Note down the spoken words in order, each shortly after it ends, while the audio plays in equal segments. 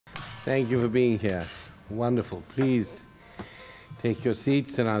Thank you for being here. Wonderful. Please take your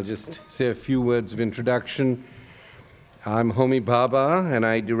seats, and I'll just say a few words of introduction. I'm Homi Bhabha, and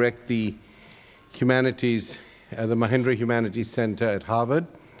I direct the Humanities, the Mahindra Humanities Center at Harvard.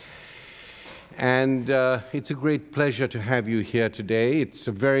 And it's a great pleasure to have you here today. It's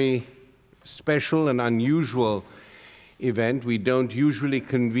a very special and unusual event. We don't usually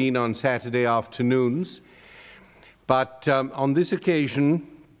convene on Saturday afternoons, but on this occasion,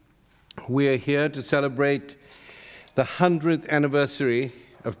 we are here to celebrate the 100th anniversary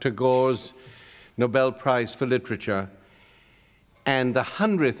of Tagore's Nobel Prize for Literature and the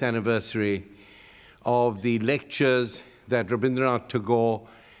 100th anniversary of the lectures that Rabindranath Tagore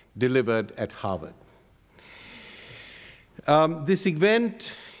delivered at Harvard. This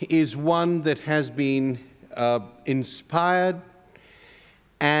event is one that has been inspired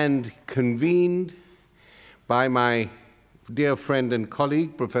and convened by my dear friend and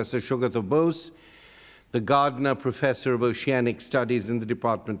colleague, Professor Sugata Bose, the Gardiner Professor of Oceanic Studies in the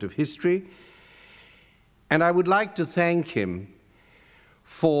Department of History. And I would like to thank him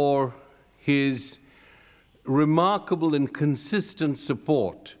for his remarkable and consistent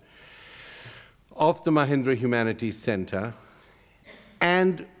support of the Mahindra Humanities Center,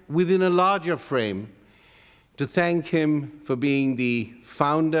 and within a larger frame, to thank him for being the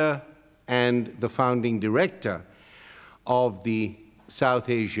founder and the founding director of the South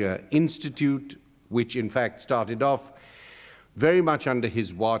Asia Institute, which in fact started off very much under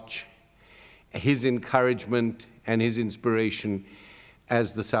his watch, his encouragement and his inspiration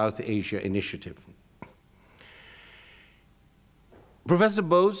as the South Asia Initiative. Professor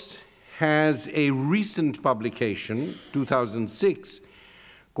Bose has a recent publication, 2006,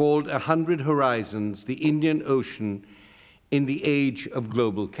 called 100 Horizons, the Indian Ocean in the Age of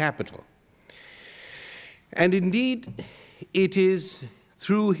Global Capital. And indeed, it is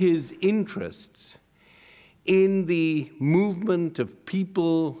through his interests in the movement of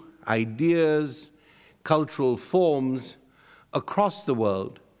people, ideas, cultural forms across the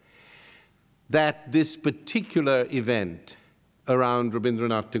world that this particular event around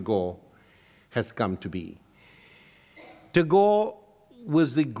Rabindranath Tagore has come to be. Tagore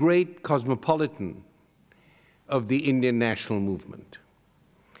was the great cosmopolitan of the Indian national movement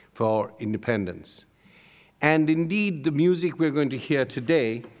for independence. And indeed, the music we're going to hear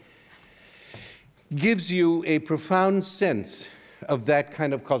today gives you a profound sense of that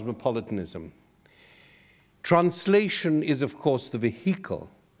kind of cosmopolitanism. Translation is, of course, the vehicle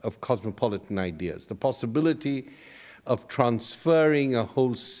of cosmopolitan ideas, the possibility of transferring a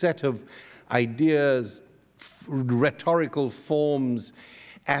whole set of ideas, rhetorical forms,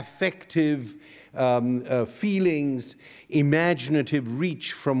 affective feelings, imaginative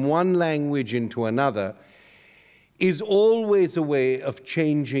reach from one language into another, is always a way of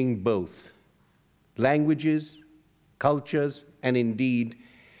changing both languages, cultures, and indeed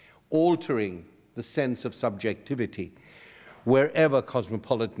altering the sense of subjectivity wherever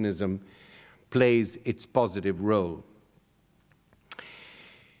cosmopolitanism plays its positive role.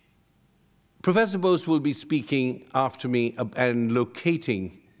 Professor Bose will be speaking after me and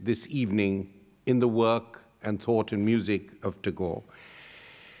locating this evening in the work and thought and music of Tagore.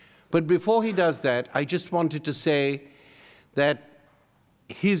 But before he does that, I just wanted to say that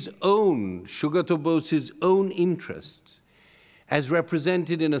Sugata Bose's own interests, as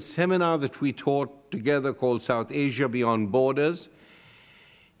represented in a seminar that we taught together called South Asia Beyond Borders,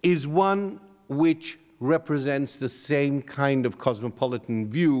 is one which represents the same kind of cosmopolitan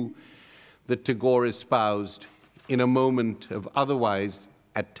view that Tagore espoused in a moment of otherwise,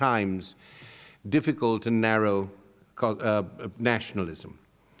 at times, difficult and narrow nationalism.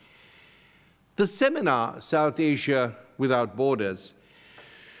 The seminar, South Asia Without Borders,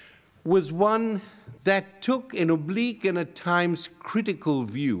 was one that took an oblique and at times critical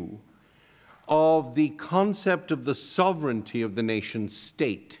view of the concept of the sovereignty of the nation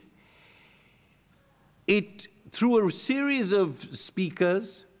state. It, through a series of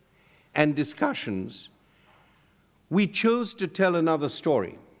speakers and discussions, we chose to tell another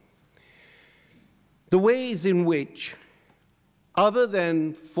story. The ways in which, other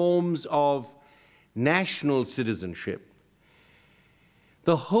than forms of national citizenship,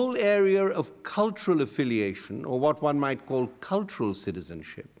 the whole area of cultural affiliation, or what one might call cultural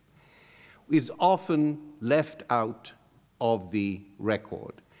citizenship, is often left out of the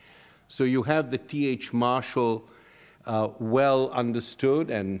record. So you have the T.H. Marshall well understood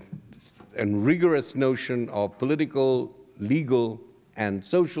and rigorous notion of political, legal, and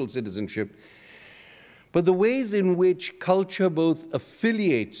social citizenship, but the ways in which culture both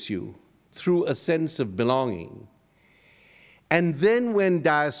affiliates you through a sense of belonging And then when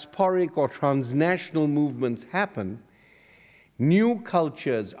diasporic or transnational movements happen, new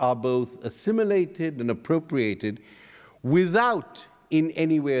cultures are both assimilated and appropriated without in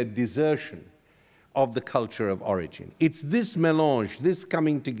any way a desertion of the culture of origin. It's this melange, this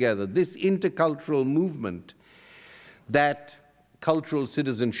coming together, this intercultural movement that cultural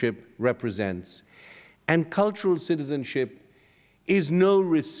citizenship represents. And cultural citizenship is no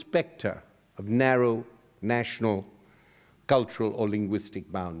respecter of narrow national, cultural, or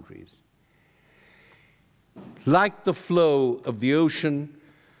linguistic boundaries. Like the flow of the ocean,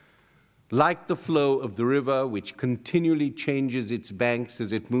 like the flow of the river, which continually changes its banks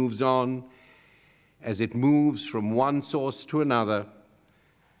as it moves on, as it moves from one source to another,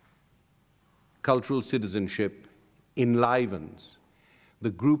 cultural citizenship enlivens the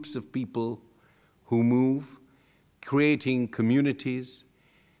groups of people who move, creating communities,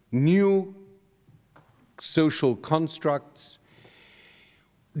 new social constructs,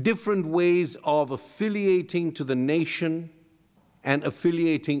 different ways of affiliating to the nation and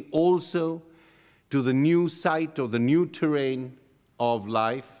affiliating also to the new site or the new terrain of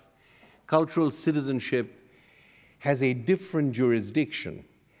life. Cultural citizenship has a different jurisdiction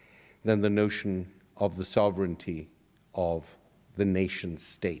than the notion of the sovereignty of the nation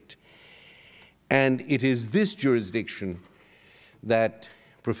state. And it is this jurisdiction that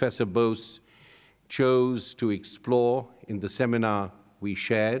Professor Bose chose to explore in the seminar we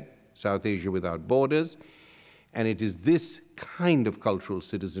shared, South Asia Without Borders, and it is this kind of cultural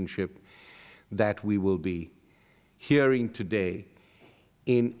citizenship that we will be hearing today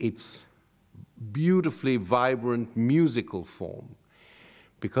in its beautifully vibrant musical form,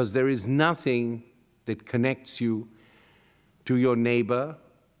 because there is nothing that connects you to your neighbor,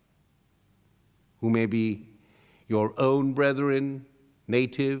 who may be your own brethren,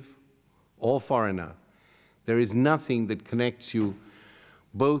 native or foreigner. There is nothing that connects you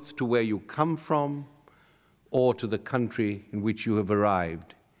both to where you come from or to the country in which you have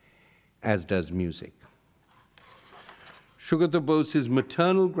arrived, as does music. Sugata Bose's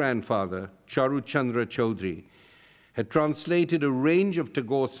maternal grandfather, Charu Chandra Chaudhary, had translated a range of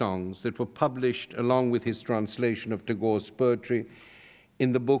Tagore songs that were published along with his translation of Tagore's poetry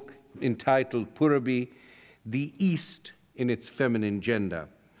in the book entitled Purabi, The East in its Feminine Gender.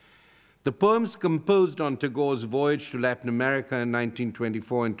 The poems composed on Tagore's voyage to Latin America in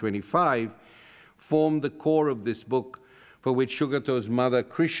 1924 and 25 formed the core of this book, for which Sugato's mother,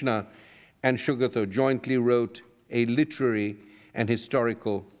 Krishna, and Sugata jointly wrote a literary and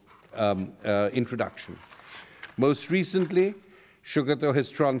historical introduction. Most recently, Sugata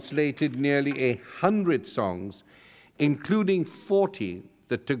has translated nearly 100 songs, including 40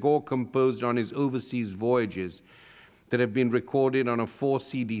 that Tagore composed on his overseas voyages, that have been recorded on a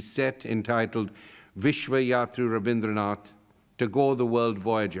 4-CD set entitled Vishwa Yatri Rabindranath, Tagore the World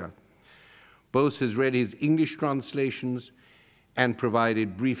Voyager. Bose has read his English translations and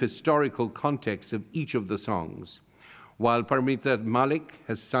provided brief historical context of each of the songs, while Paramita Malik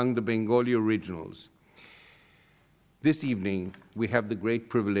has sung the Bengali originals. This evening, we have the great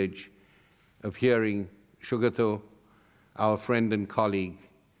privilege of hearing Sugata, our friend and colleague,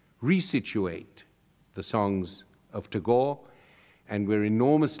 resituate the songs of Tagore, and we're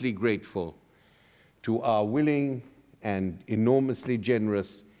enormously grateful to our willing and enormously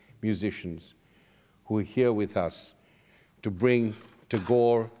generous musicians who are here with us to bring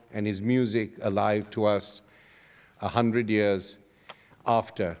Tagore and his music alive to us 100 years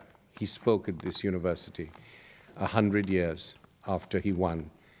after he spoke at this university, 100 years after he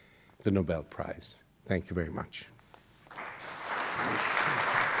won the Nobel Prize. Thank you very much.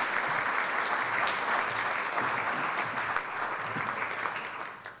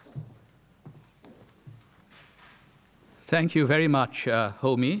 Thank you very much,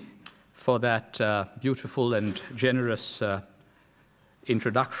 Homi, for that beautiful and generous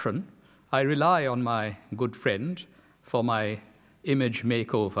introduction. I rely on my good friend for my image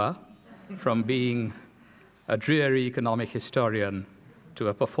makeover from being a dreary economic historian to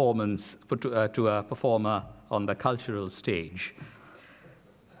a performer on the cultural stage.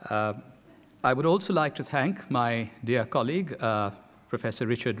 I would also like to thank my dear colleague, Professor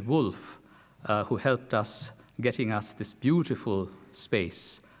Richard Wolff, who helped us getting us this beautiful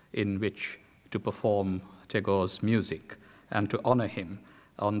space in which to perform Tagore's music and to honor him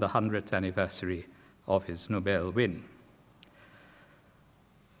on the 100th anniversary of his Nobel win.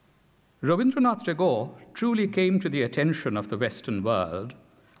 Rabindranath Tagore truly came to the attention of the Western world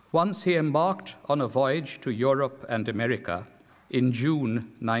once he embarked on a voyage to Europe and America in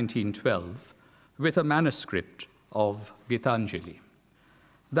June 1912 with a manuscript of Gitanjali.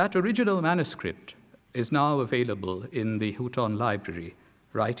 That original manuscript is now available in the Houghton Library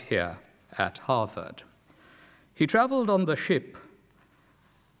right here at Harvard. He traveled on the ship,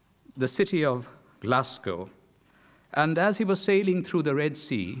 the city of Glasgow, and as he was sailing through the Red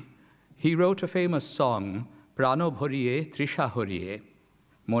Sea, he wrote a famous song, Prano Bhoriye Trisha Horiye,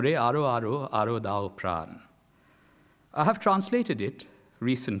 More Aro Aro Aro Dao Pran. I have translated it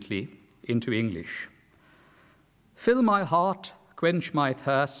recently into English. Fill my heart, quench my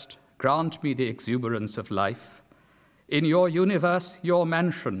thirst, grant me the exuberance of life. In your universe, your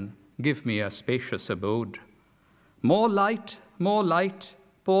mansion, give me a spacious abode. More light, pour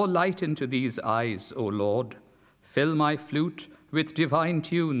light into these eyes, O Lord. Fill my flute with divine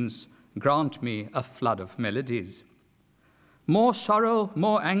tunes, grant me a flood of melodies. More sorrow,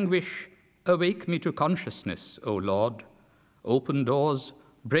 more anguish, awake me to consciousness, O Lord. Open doors,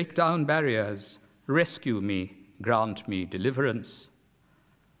 break down barriers, rescue me, grant me deliverance.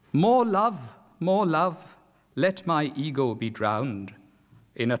 More love, let my ego be drowned.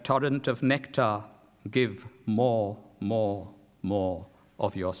 In a torrent of nectar, give more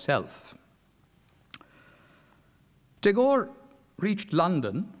of yourself. Tagore reached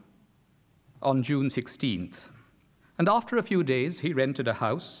London on June 16th, and after a few days he rented a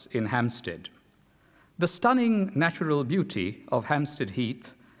house in Hampstead. The stunning natural beauty of Hampstead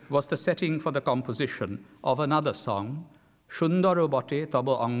Heath was the setting for the composition of another song, Shundaro bote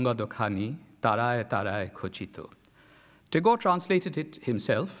tabo anga dokhani, taraye taraye khochito. Tagore translated it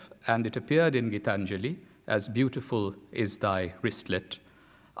himself, and it appeared in Gitanjali as Beautiful is Thy Wristlet.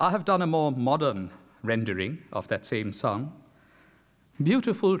 I have done a more modern rendering of that same song.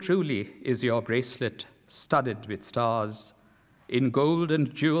 Beautiful truly is your bracelet, studded with stars. In gold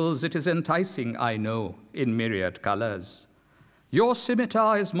and jewels it is enticing, I know, in myriad colors. Your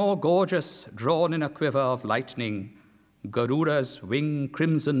scimitar is more gorgeous, drawn in a quiver of lightning, Garuda's wing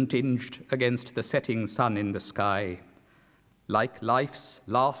crimson tinged against the setting sun in the sky. Like life's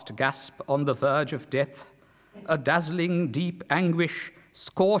last gasp on the verge of death, a dazzling deep anguish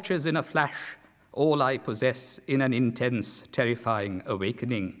scorches in a flash all I possess in an intense, terrifying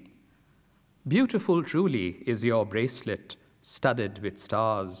awakening. Beautiful truly is your bracelet, studded with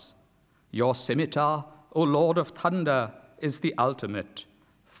stars. Your scimitar, O Lord of Thunder, is the ultimate,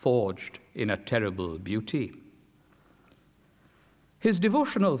 forged in a terrible beauty. His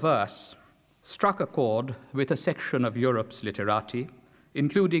devotional verse struck a chord with a section of Europe's literati,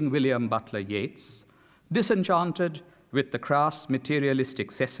 including William Butler Yeats, disenchanted with the crass materialist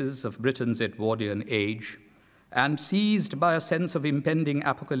excesses of Britain's Edwardian age, and seized by a sense of impending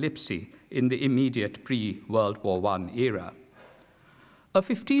apocalypse in the immediate pre-World War I era. A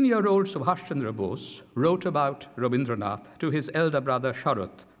 15-year-old Subhash Chandra Bose wrote about Rabindranath to his elder brother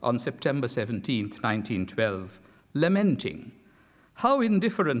Sharat on September 17, 1912, lamenting how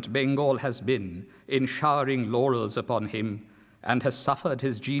indifferent Bengal has been in showering laurels upon him and has suffered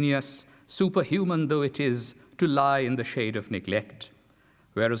his genius, superhuman though it is, to lie in the shade of neglect.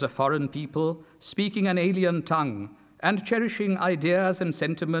 Whereas a foreign people, speaking an alien tongue and cherishing ideas and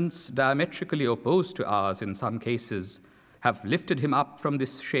sentiments diametrically opposed to ours in some cases, have lifted him up from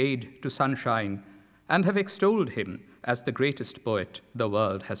this shade to sunshine and have extolled him as the greatest poet the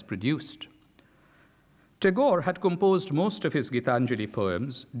world has produced. Tagore had composed most of his Gitanjali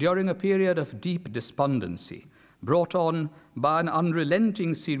poems during a period of deep despondency, brought on by an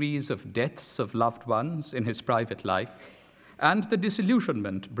unrelenting series of deaths of loved ones in his private life, and the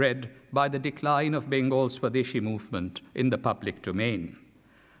disillusionment bred by the decline of Bengal's Swadeshi movement in the public domain.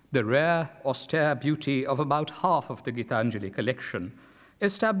 The rare, austere beauty of about half of the Gitanjali collection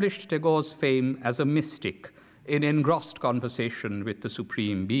established Tagore's fame as a mystic in engrossed conversation with the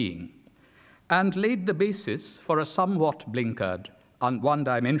Supreme Being, and laid the basis for a somewhat blinkered and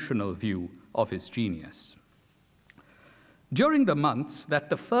one-dimensional view of his genius. During the months that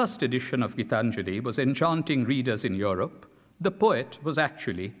the first edition of Gitanjali was enchanting readers in Europe, the poet was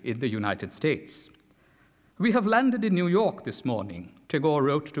actually in the United States. "We have landed in New York this morning," Tagore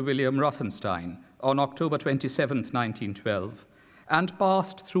wrote to William Rothenstein on October 27, 1912, "and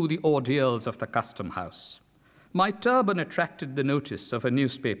passed through the ordeals of the custom house. My turban attracted the notice of a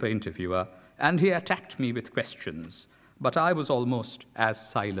newspaper interviewer, and he attacked me with questions, but I was almost as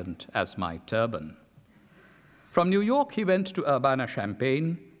silent as my turban." From New York, he went to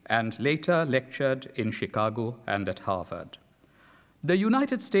Urbana-Champaign and later lectured in Chicago and at Harvard. The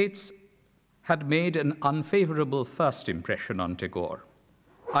United States had made an unfavorable first impression on Tagore.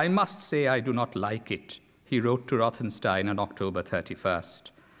 "I must say I do not like it," he wrote to Rothenstein on October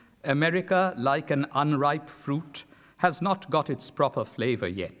 31st. "America, like an unripe fruit, has not got its proper flavor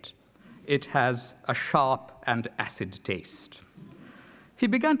yet. It has a sharp and acid taste." He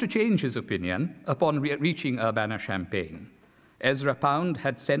began to change his opinion upon reaching Urbana-Champaign. Ezra Pound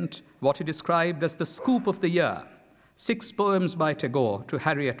had sent what he described as the scoop of the year, 6 poems by Tagore to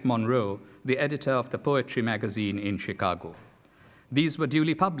Harriet Monroe, the editor of the Poetry magazine in Chicago. These were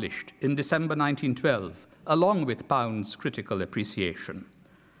duly published in December 1912, along with Pound's critical appreciation.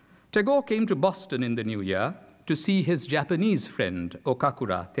 Tagore came to Boston in the new year to see his Japanese friend,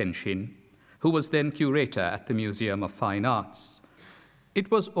 Okakura Tenshin, who was then curator at the Museum of Fine Arts. It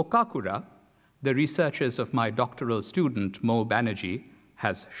was Okakura, the researchers of my doctoral student, Mo Banerjee,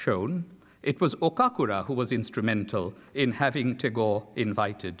 has shown, it was Okakura who was instrumental in having Tagore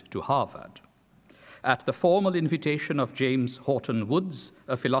invited to Harvard. At the formal invitation of James Horton Woods,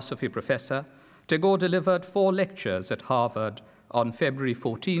 a philosophy professor, Tagore delivered 4 lectures at Harvard on February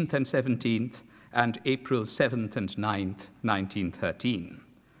 14th and 17th and April 7th and 9th, 1913.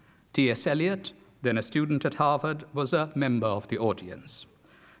 T.S. Eliot, then a student at Harvard, was a member of the audience.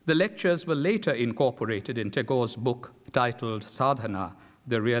 The lectures were later incorporated in Tagore's book titled Sadhana,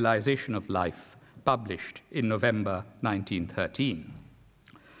 The Realization of Life, published in November 1913.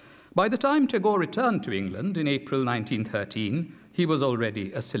 By the time Tagore returned to England in April 1913, he was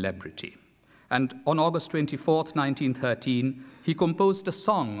already a celebrity. And on August 24th, 1913, he composed a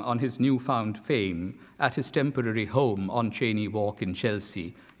song on his newfound fame at his temporary home on Cheney Walk in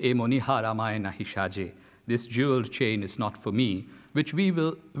Chelsea, E Monihara Mae Nahi Shaje, This Jeweled Chain Is Not For Me, with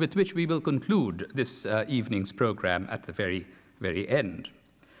which we will conclude this evening's program at the very end.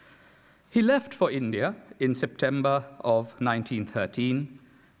 He left for India in September of 1913.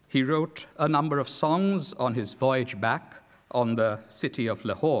 He wrote a number of songs on his voyage back on the city of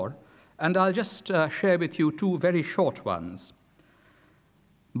Lahore, and I'll just share with you 2 very short ones.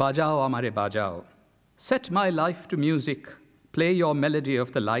 Bajao Amare Bajao. Set my life to music, play your melody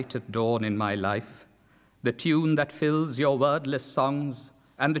of the light at dawn in my life, the tune that fills your wordless songs,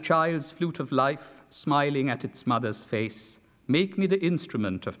 and the child's flute of life smiling at its mother's face. Make me the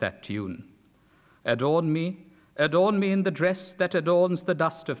instrument of that tune. Adorn me in the dress that adorns the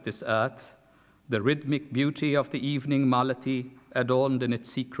dust of this earth, the rhythmic beauty of the evening malati adorned in its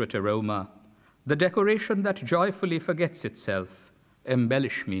secret aroma, the decoration that joyfully forgets itself.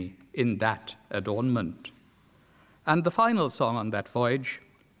 Embellish me in that adornment. And the final song on that voyage,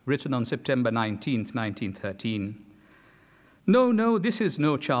 written on September 19th, 1913. No, no, this is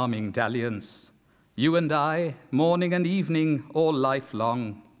no charming dalliance. You and I, morning and evening, all life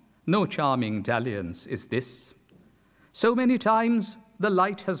long. No charming dalliance is this. So many times the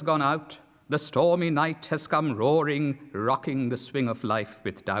light has gone out, the stormy night has come roaring, rocking the swing of life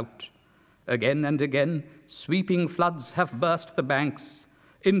with doubt. Again and again, sweeping floods have burst the banks.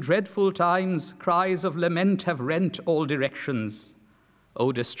 In dreadful times, cries of lament have rent all directions.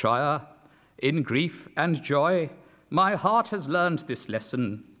 O destroyer, in grief and joy, my heart has learned this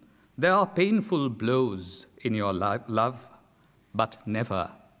lesson. There are painful blows in your love, but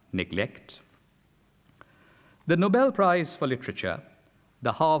never neglect. The Nobel Prize for Literature,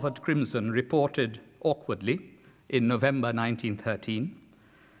 the Harvard Crimson reported awkwardly in November 1913,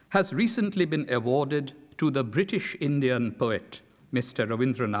 has recently been awarded to the British Indian poet, Mr.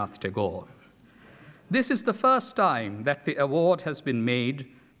 Rabindranath Tagore. This is the first time that the award has been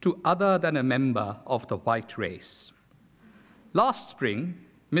made to other than a member of the white race. Last spring,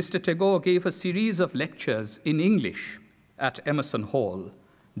 Mr. Tagore gave a series of lectures in English at Emerson Hall,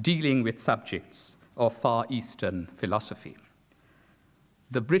 dealing with subjects of Far Eastern philosophy.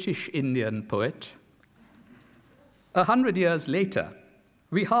 The British Indian poet. 100 years later,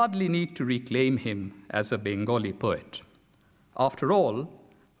 we hardly need to reclaim him as a Bengali poet. After all,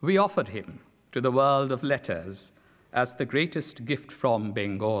 we offered him to the world of letters as the greatest gift from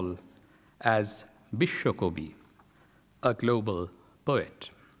Bengal, as Bishwakobi, a global poet.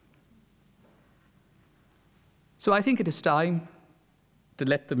 So I think it is time to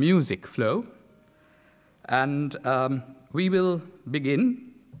let the music flow, and we will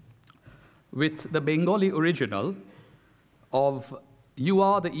begin with the Bengali original of You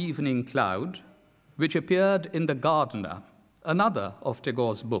Are the Evening Cloud, which appeared in the Gardiner, another of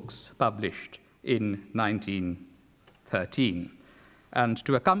Tagore's books published in 1913. And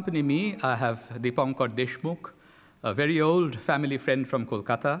to accompany me, I have Dipankar Deshmukh, a very old family friend from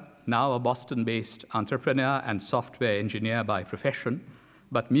Kolkata, now a Boston-based entrepreneur and software engineer by profession,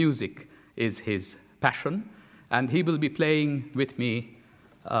 but music is his passion, and he will be playing with me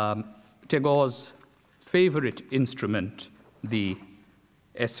Tagore's favorite instrument, the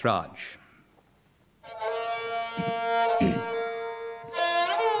Esraj.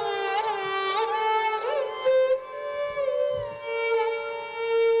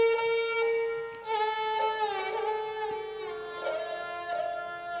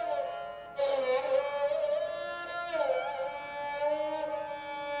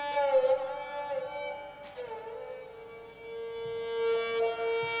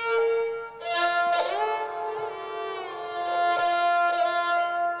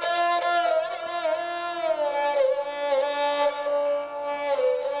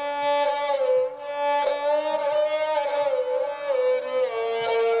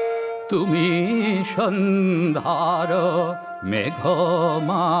 তুমি সন্ধ্যার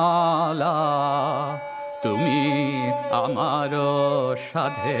মেঘমালা, তুমি আমার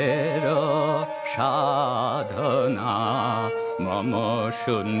সাধের সাধনা, মম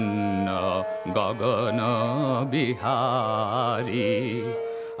শূন্য গগন বিহারী।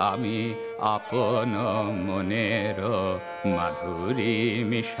 আমি আপন মনের মাধুরী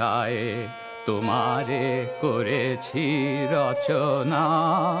মিশায়ে তোমারে করেছি রচনা।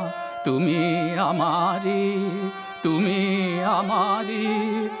 তুমি আমারি, তুমি আমারি,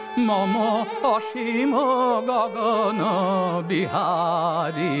 মম অসীম গগন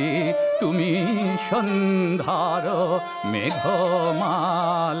বিহারী। তুমি সন্ধ্যার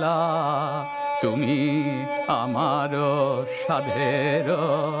মেঘমালা, তুমি আমার সাধের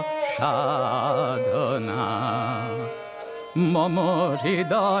সাধনা। মম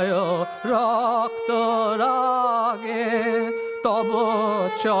হৃদয় রক্ত রাগে তব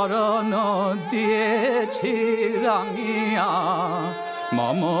চরণ দিয়েছি রাঙিয়া।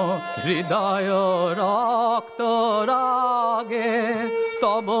 মম হৃদয় রক্ত রাগে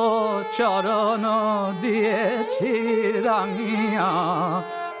তব চরণ দিয়েছি রাঙিয়া।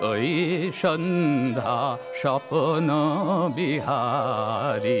 ওই সন্ধ্যা স্বপ্ন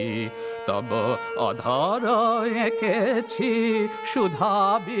বিহারী, তব অধর এঁকেছি সুধা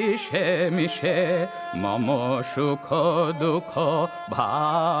বিষে মিশে, মম সুখ দুঃখ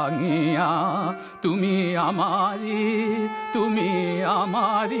ভাঙিয়া। তুমি আমারি, তুমি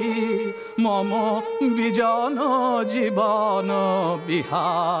আমারি, মম বিজন জীবন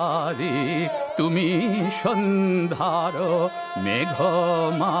বিহারী। তুমি সন্ধ্যার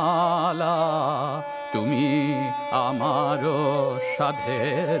মেঘমালা, তুমি আমার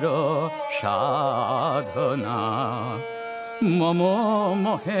সাধের সাধনা। মম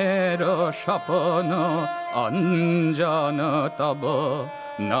মোহের স্বপ্ন অঞ্জন তব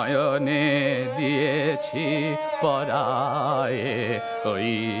নয়নে দিয়েছি পরায়ে।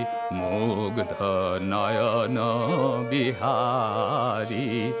 ওই মুগ্ধ নয়ন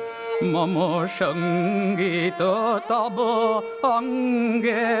বিহারী, মম সঙ্গীত তব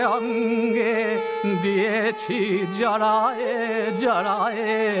অঙ্গে অঙ্গে দিয়েছি জড়ায়ে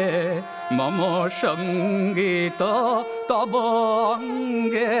জড়ায়ে। মম সঙ্গীত তব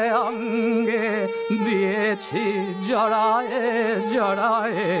অঙ্গে অঙ্গে দিয়েছি জড়ায়ে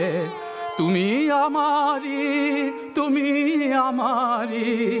জড়ায়ে। তুমি আমারি, তুমি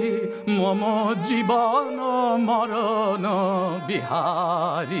আমারি, মম জীবন মরণ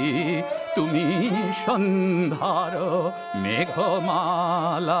বিহারী। তুমি সন্ধ্যার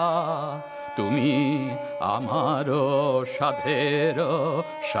মেঘমালা, তুমি আমার সাধের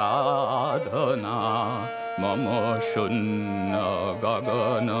সাধনা। মম শূন্য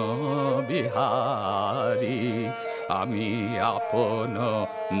গগন বিহারী, আমি আপন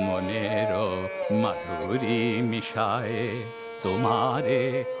মনের মাধুরী মিশায়ে তোমারে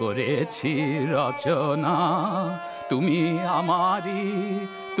করেছি রচনা। তুমি আমারি,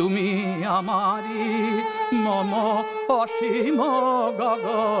 তুমি আমারি, মম অসীম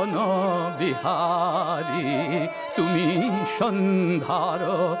গগন বিহারী। তুমি সন্ধ্যার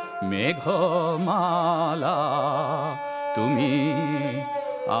মেঘমালা, তুমি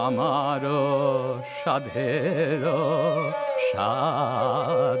আমার সাধের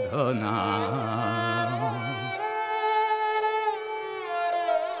সাধনা।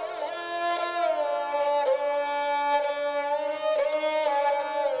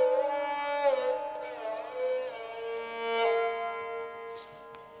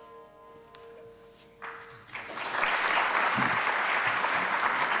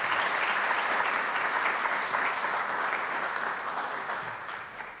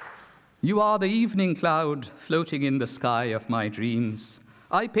 You are the evening cloud floating in the sky of my dreams.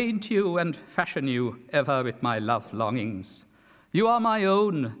 I paint you and fashion you ever with my love longings. You are my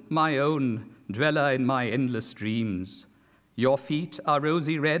own, dweller in my endless dreams. Your feet are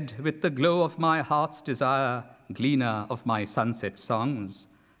rosy red with the glow of my heart's desire, gleaner of my sunset songs.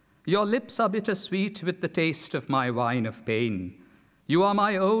 Your lips are bittersweet with the taste of my wine of pain. You are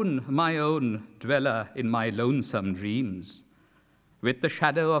my own, dweller in my lonesome dreams. With the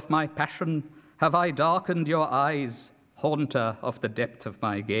shadow of my passion have I darkened your eyes, haunter of the depth of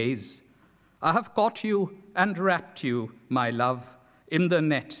my gaze. I have caught you and wrapped you, my love, in the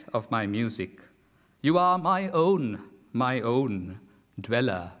net of my music. You are my own,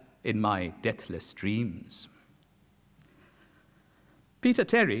 dweller in my deathless dreams. Peter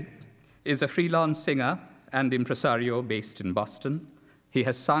Terry is a freelance singer and impresario based in Boston. He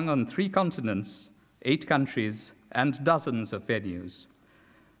has sung on 3 continents, 8 countries, and dozens of venues.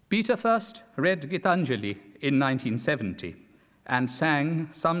 Peter first read Gitanjali in 1970. and sang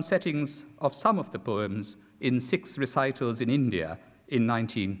some settings of some of the poems in 6 recitals in India in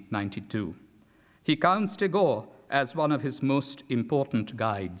 1992. He counts Tagore as one of his most important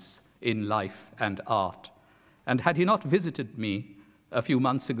guides in life and art. And had he not visited me a few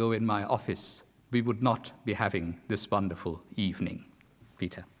months ago in my office, we would not be having this wonderful evening.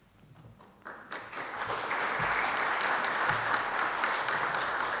 Peter.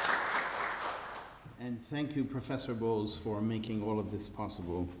 And thank you, Professor Bose, for making all of this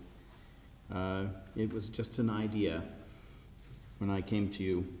possible. It was just an idea when I came to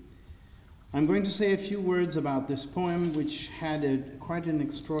you. I'm going to say a few words about this poem, which had quite an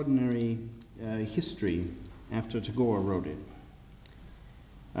extraordinary history after Tagore wrote it.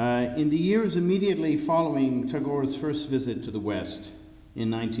 In the years immediately following Tagore's first visit to the West in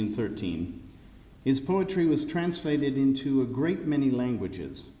 1913, his poetry was translated into a great many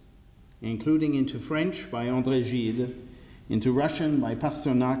languages, including into French by André Gide, into Russian by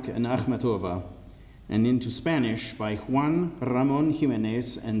Pasternak and Akhmatova, and into Spanish by Juan Ramón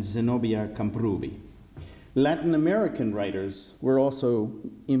Jiménez and Zenobia Camprubí. Latin American writers were also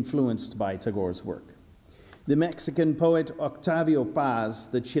influenced by Tagore's work. The Mexican poet Octavio Paz,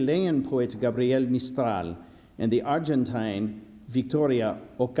 the Chilean poet Gabriel Mistral, and the Argentine Victoria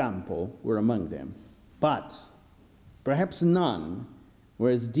Ocampo were among them. But perhaps none were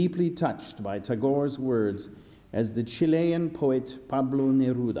as deeply touched by Tagore's words as the Chilean poet Pablo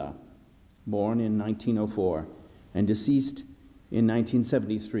Neruda, born in 1904 and deceased in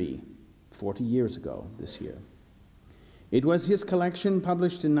 1973, 40 years ago this year. It was his collection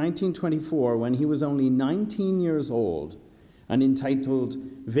published in 1924 when he was only 19 years old and entitled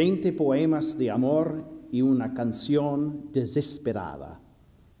 20 Poemas de Amor y una Canción Desesperada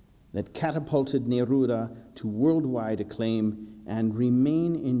that catapulted Neruda to worldwide acclaim and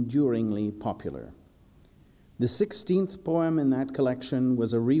remain enduringly popular. The 16th poem in that collection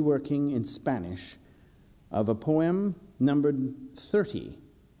was a reworking in Spanish of a poem numbered 30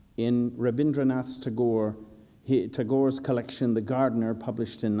 in Rabindranath Tagore's collection, The Gardiner,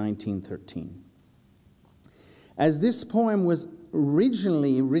 published in 1913. As this poem was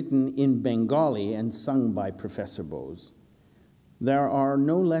originally written in Bengali and sung by Professor Bose, there are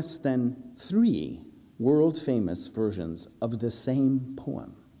no less than 3 world-famous versions of the same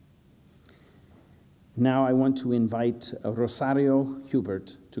poem. Now I want to invite Rosario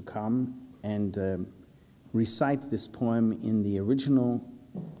Hubert to come and recite this poem in the original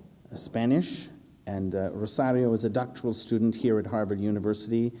Spanish. And Rosario is a doctoral student here at Harvard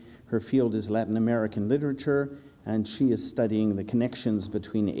University. Her field is Latin American literature, and she is studying the connections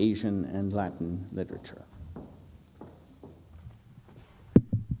between Asian and Latin literature.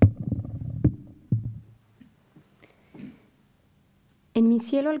 En mi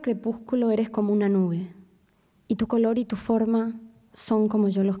cielo al crepúsculo eres como una nube, y tu color y tu forma son como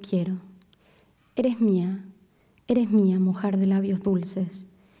yo los quiero. Eres mía, mujer de labios dulces,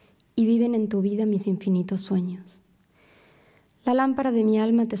 y viven en tu vida mis infinitos sueños. La lámpara de mi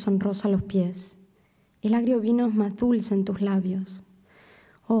alma te sonrosa los pies, el agrio vino es más dulce en tus labios.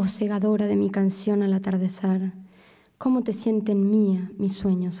 Oh, segadora de mi canción al atardecer, cómo te sienten mía mis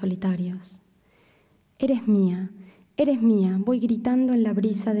sueños solitarios. Eres mía, voy gritando en la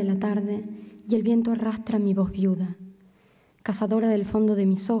brisa de la tarde y el viento arrastra mi voz viuda. Cazadora del fondo de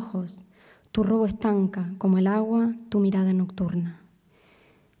mis ojos, tu robo estanca como el agua, tu mirada nocturna.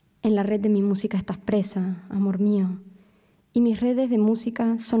 En la red de mi música estás presa, amor mío, y mis redes de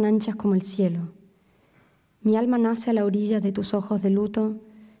música son anchas como el cielo. Mi alma nace a la orilla de tus ojos de luto,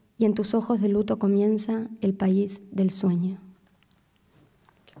 y en tus ojos de luto comienza el país del sueño.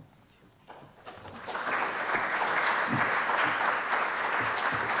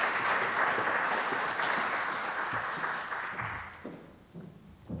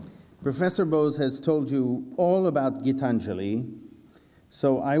 Professor Bose has told you all about Gitanjali,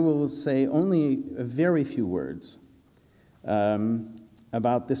 so I will say only a very few words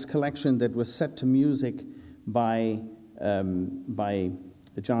about this collection that was set to music by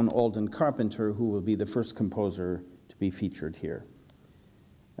John Alden Carpenter, who will be the first composer to be featured here.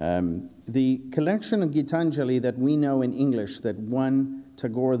 The collection of Gitanjali that we know in English that won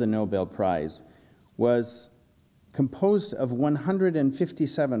Tagore the Nobel Prize was composed of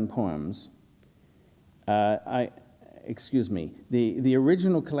 157 poems. The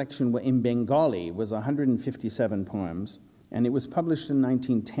original collection in Bengali was 157 poems, and it was published in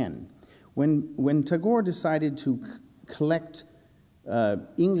 1910. When Tagore decided to collect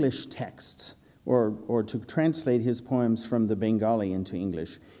English texts or to translate his poems from the Bengali into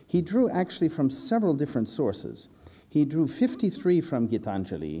English, he drew actually from several different sources. He drew 53 from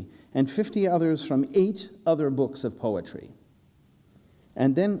Gitanjali and 50 others from 8 other books of poetry.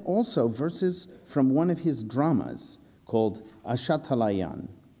 and then also verses from one of his dramas called Ashatalayan.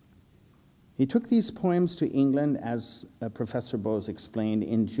 He took these poems to England, as Professor Bose explained,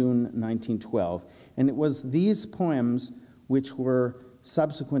 in June 1912, and it was these poems which were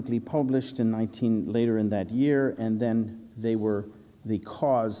subsequently published later in that year, and then they were the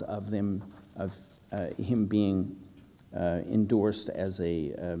cause of him being endorsed as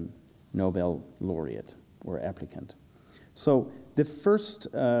a Nobel laureate or applicant. So the first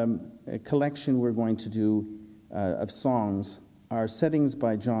collection we're going to do of songs are settings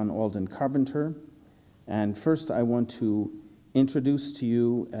by John Alden Carpenter. And first I want to introduce to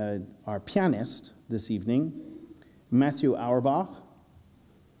you our pianist this evening, Matthew Auerbach.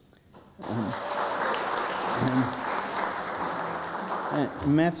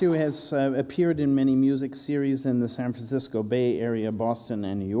 Matthew has appeared in many music series in the San Francisco Bay Area, Boston,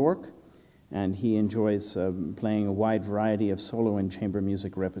 and New York, and he enjoys playing a wide variety of solo and chamber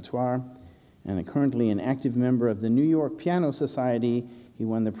music repertoire. And currently an active member of the New York Piano Society, he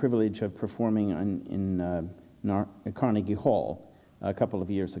won the privilege of performing in Carnegie Hall a couple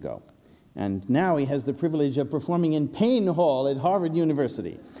of years ago. And now he has the privilege of performing in Payne Hall at Harvard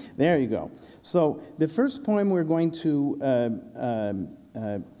University. There you go. So the first poem we're going to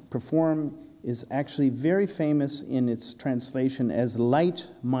perform is actually very famous in its translation as Light,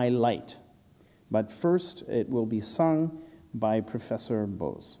 My Light. But first it will be sung by Professor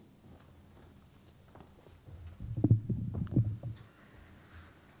Bose.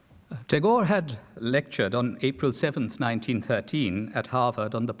 Tagore had lectured on April 7th, 1913 at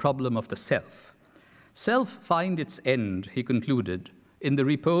Harvard on the problem of the self. Self find its end, he concluded, in the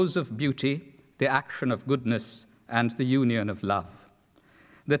repose of beauty, the action of goodness, and the union of love.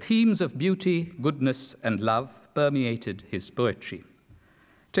 The themes of beauty, goodness, and love permeated his poetry.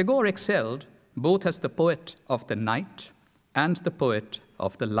 Tagore excelled both as the poet of the night and the poet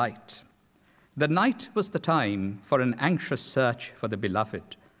of the light. The night was the time for an anxious search for the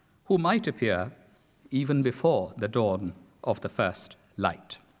beloved, who might appear even before the dawn of the first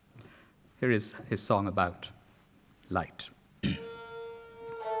light. Here is his song about light.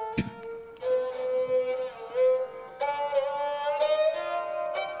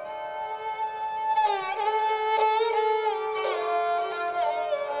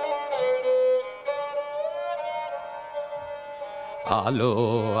 আলো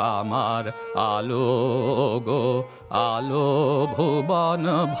আমার আলো গো আলো ভুবন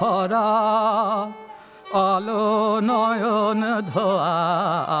ভরা আলো নয়ন ধোয়া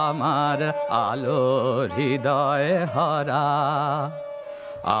আমার আলো হৃদয় হরা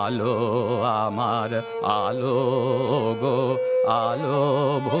আলো আমার আলো গো আলো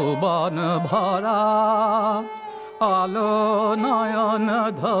ভুবন ভরা আলো নয়ন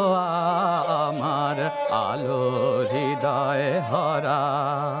ধোয়া আমার আলো হৃদয় হরা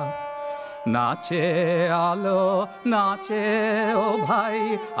নাচে আলো নাচে ও ভাই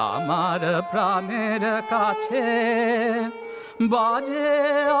আমার প্রাণের কাছে বাজে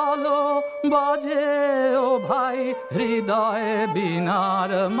আলো বাজে ও ভাই হৃদয়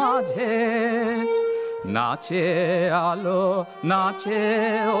বীণার মাঝে নাচে আলো নাচে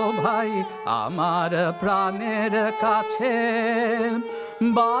ও ভাই আমার প্রাণের কাছে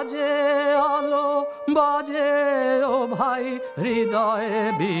বাজে আলো বাজে ও ভাই হৃদয়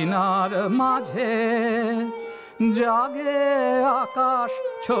বীণার মাঝে জাগে আকাশ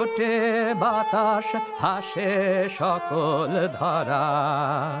ছোটে বাতাস হাসে সকল ধরা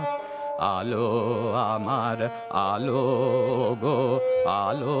আলো আমার আলো গো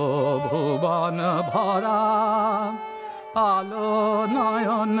আলো ভুবন ভরা আলো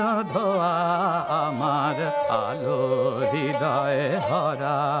নয়ন ধোয়া আমার আলো হৃদয়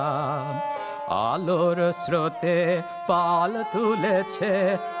হরা আলোর স্রোতে পাল তুলেছে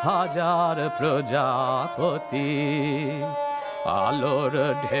হাজার প্রজাপতি আলোর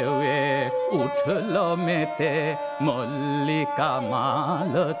ঢেউয়ে উঠল মেতে মল্লিকা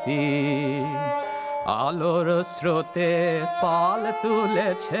মালতী আলোর স্রোতে পাল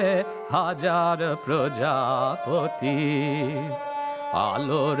তুলেছে হাজার প্রজাপতি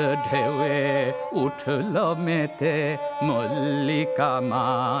আলোর ঢেউয়ে উঠল মেতে মল্লিকা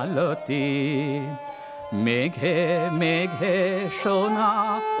মালতী মেঘে মেঘে সোনা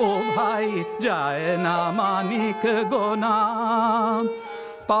ও ভাই যায় না মানিক গোনা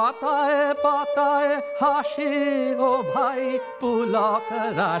পাতায় পাতায় হাসি ও ভাই পুলক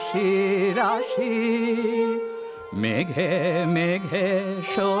রাশি রাশি মেঘে মেঘে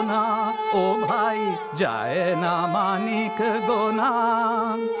সোনা ও ভাই যায় না মানিক গোনা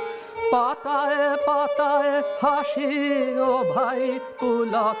পাতায় পাতায় হাসি ও ভাই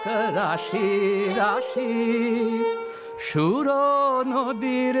পুলক রাশি রাশি সুরো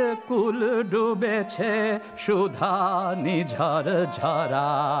নদীর কুল ডুবেছে সুধা নিঝর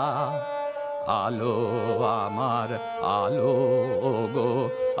ঝরা আলো আমার আলো গো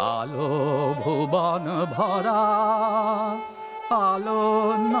আলো ভুবন ভরা আলো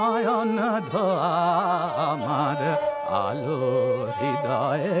নয়ন ধোয়া আমার আলো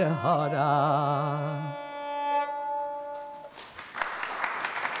হৃদয়ে হরা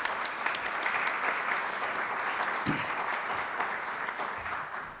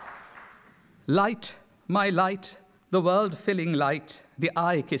Light, my light, the world-filling light, the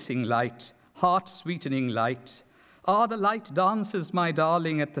eye-kissing light, heart-sweetening light, are the light dances, my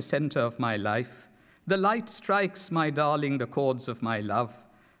darling, at the center of my life. The light strikes, my darling, the chords of my love.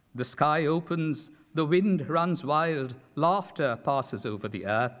 The sky opens, the wind runs wild, laughter passes over the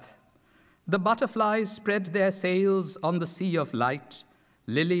earth. The butterflies spread their sails on the sea of light.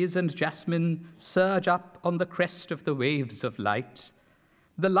 Lilies and jasmine surge up on the crest of the waves of light.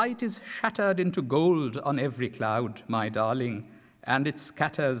 The light is shattered into gold on every cloud, my darling, and it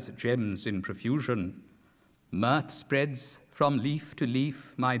scatters gems in profusion. Mirth spreads from leaf to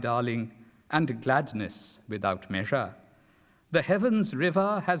leaf, my darling, and gladness without measure. The heavens'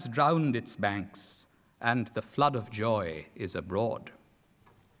 river has drowned its banks, and the flood of joy is abroad.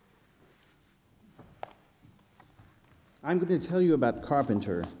 I'm going to tell you about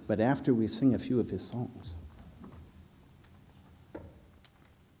Carpenter, but after we sing a few of his songs.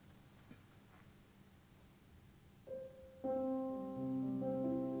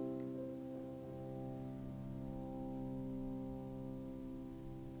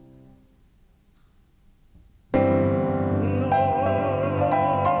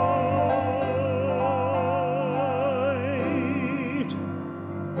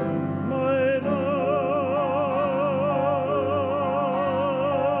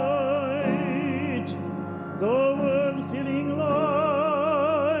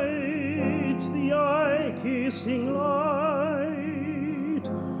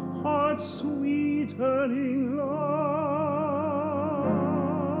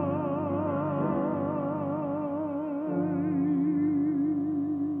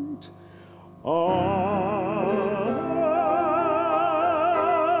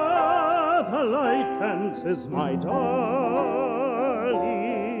 Is my darling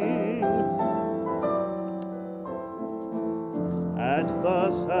at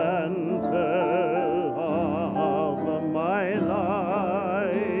the center of my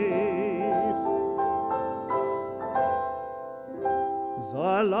life.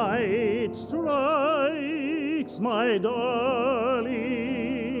 The light strikes, my darling,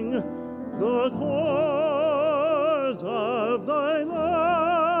 the chords of thy love.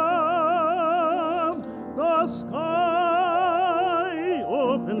 The sky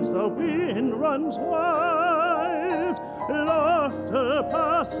opens, the wind runs wild, laughter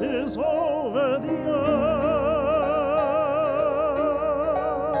passes over the earth.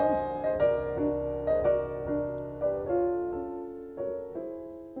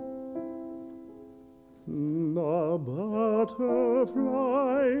 The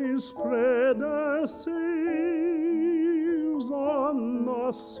butterflies spread their sails on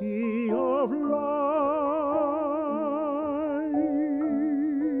the sea of light.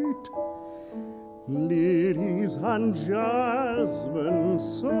 Lilies and jasmine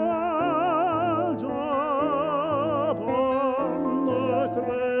surge up on the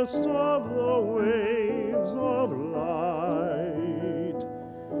crest of the waves of light.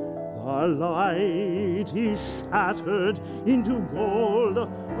 The light is shattered into gold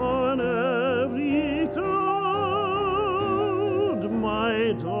on every cloud,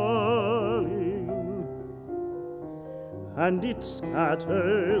 my darling, and it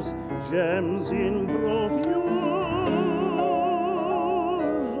scatters gems in profusion.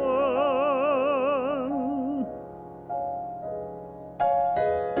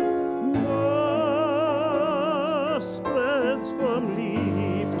 Mirth spreads from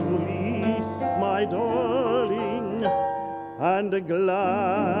leaf to leaf, my darling, and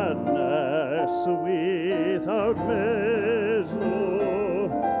gladness without measure.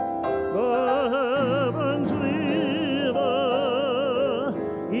 The heavens' river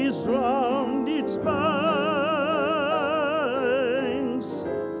is drowned its banks,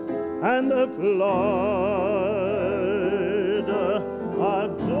 and the flood of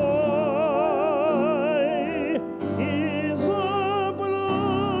joy is abroad.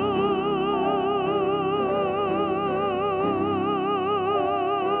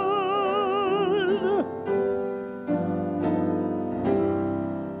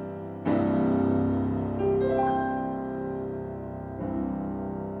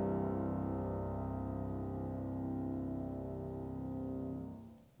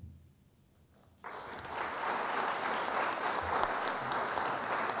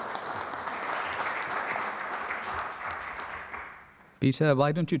 Peter,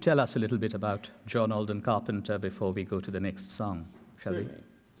 why don't you tell us a little bit about John Alden Carpenter before we go to the next song, shall we?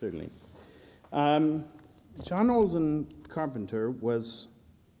 Certainly. John Alden Carpenter was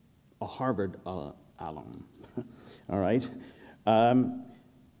a Harvard alum, all right?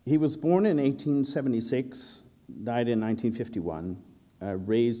 He was born in 1876, died in 1951,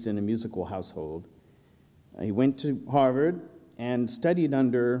 raised in a musical household. He went to Harvard and studied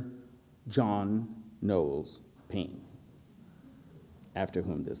under John Knowles Paine, after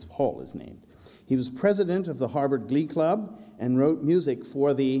whom this hall is named. He was president of the Harvard Glee Club and wrote music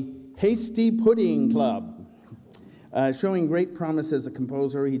for the Hasty Pudding Club. Showing great promise as a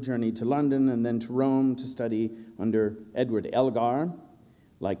composer, he journeyed to London and then to Rome to study under Edward Elgar.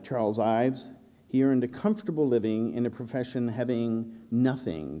 Like Charles Ives, he earned a comfortable living in a profession having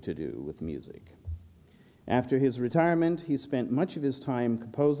nothing to do with music. After his retirement, he spent much of his time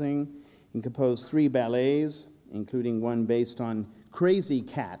composing and composed 3 ballets, including one based on Crazy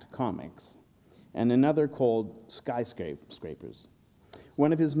Cat comics, and another called Skyscrapers.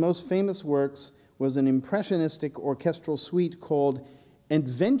 One of his most famous works was an impressionistic orchestral suite called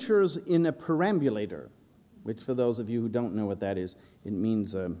Adventures in a Perambulator, which for those of you who don't know what that is, it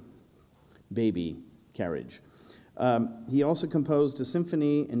means a baby carriage. He also composed a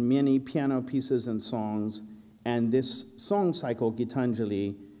symphony and many piano pieces and songs, and this song cycle,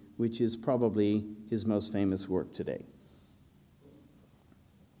 Gitanjali, which is probably his most famous work today.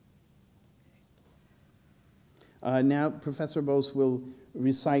 Now, Professor Bose will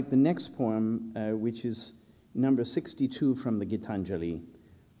recite the next poem, which is number 62 from the Gitanjali,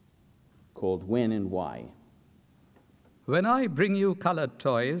 called When and Why. When I bring you colored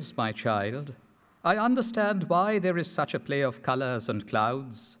toys, my child, I understand why there is such a play of colors and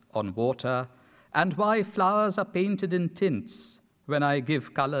clouds on water, and why flowers are painted in tints when I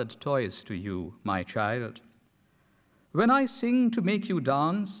give colored toys to you, my child. When I sing to make you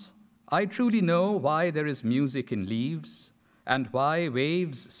dance, I truly know why there is music in leaves, and why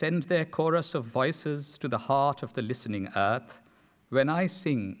waves send their chorus of voices to the heart of the listening earth when I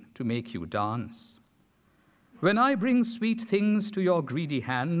sing to make you dance. When I bring sweet things to your greedy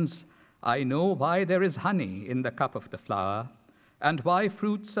hands, I know why there is honey in the cup of the flower, and why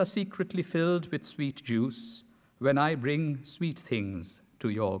fruits are secretly filled with sweet juice when I bring sweet things to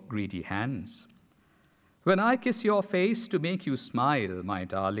your greedy hands. When I kiss your face to make you smile, my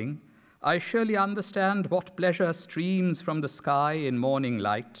darling, I surely understand what pleasure streams from the sky in morning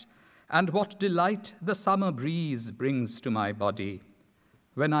light, and what delight the summer breeze brings to my body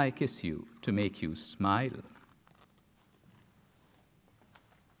when I kiss you to make you smile.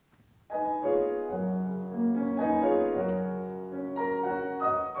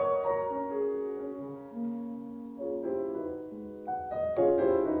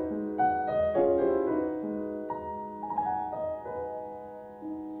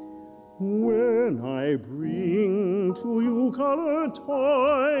 When I bring to you colored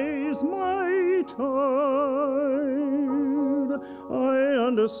toys, my child, I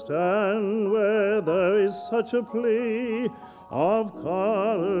understand where there is such a play of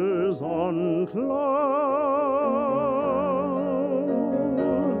colors on clouds,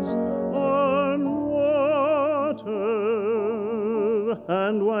 on water,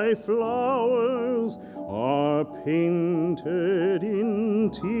 and why flowers are painted in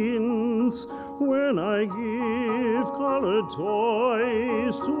tints when I give colored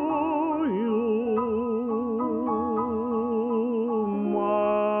toys to you,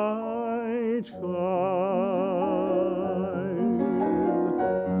 my child.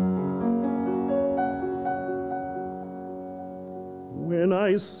 When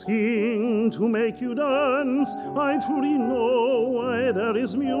I sing to make you dance, I truly know why there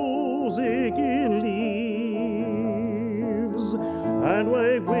is music in leaves, and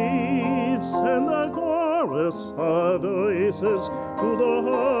why waves send the chorus of voices to the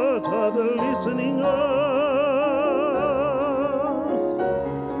heart of the listening earth.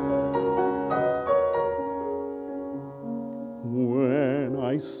 When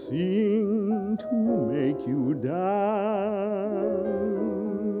I sing to make you dance,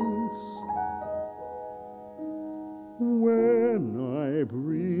 when I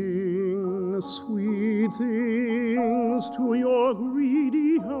bring sweet things to your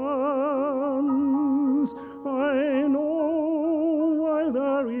greedy hands, I know why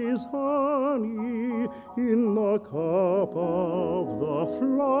there is honey in the cup of the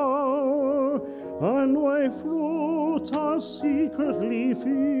flower, and why fruits are secretly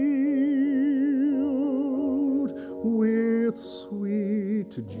filled with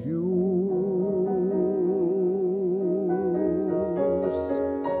sweet juice.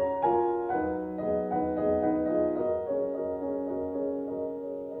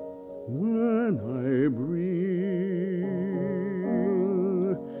 when I bring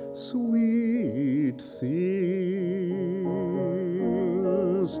sweet things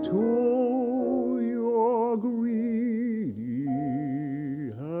to your greedy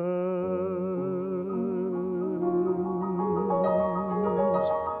hands.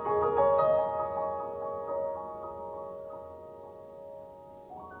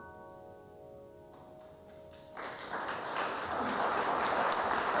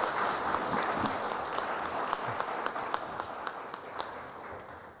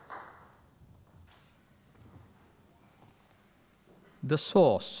 The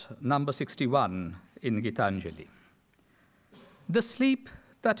source, number 61 in Gitanjali. The sleep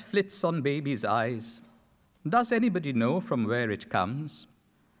that flits on baby's eyes, does anybody know from where it comes?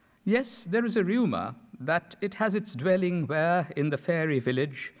 Yes, there is a rumor that it has its dwelling where, in the fairy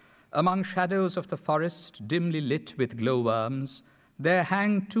village, among shadows of the forest dimly lit with glowworms, there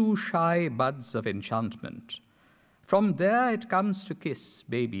hang two shy buds of enchantment. From there it comes to kiss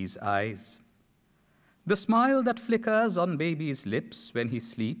baby's eyes. The smile that flickers on baby's lips when he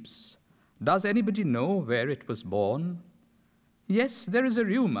sleeps, does anybody know where it was born? Yes, there is a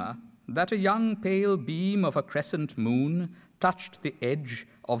rumor that a young pale beam of a crescent moon touched the edge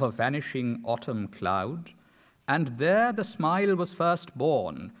of a vanishing autumn cloud, and there the smile was first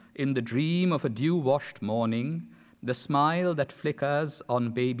born in the dream of a dew-washed morning, the smile that flickers on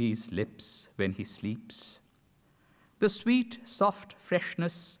baby's lips when he sleeps. The sweet, soft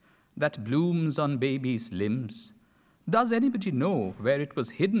freshness that blooms on baby's limbs, does anybody know where it was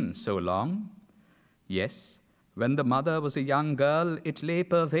hidden so long? Yes, when the mother was a young girl, it lay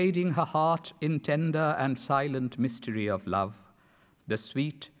pervading her heart in tender and silent mystery of love, the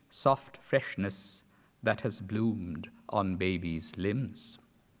sweet, soft freshness that has bloomed on baby's limbs.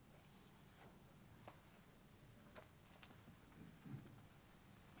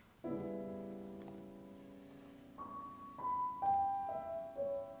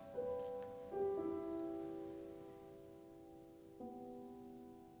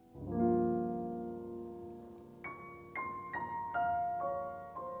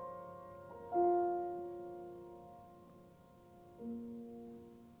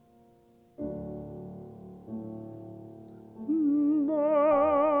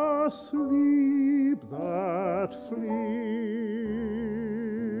 Sleep that flits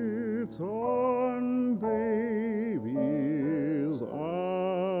on baby's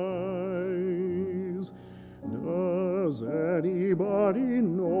eyes. Does anybody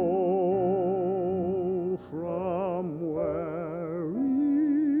know from where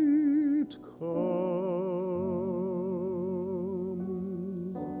it comes?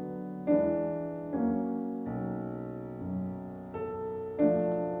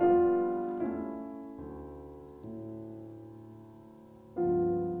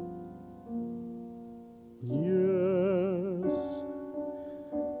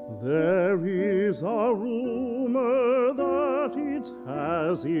 There is a rumor that it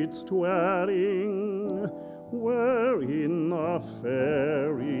has its dwelling where in a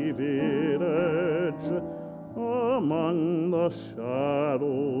fairy village among the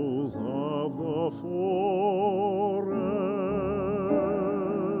shadows of the forest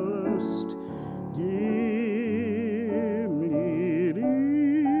dimly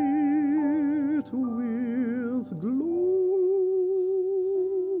lit with glow.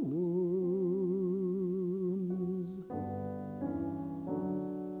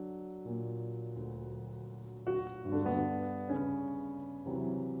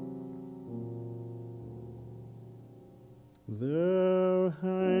 There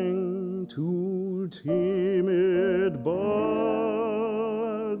hang two timid buds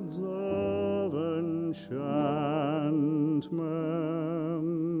of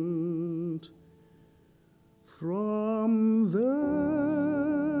enchantment. From there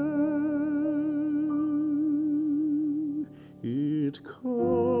it comes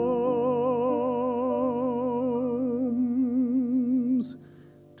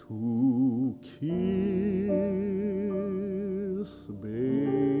to kiss baby's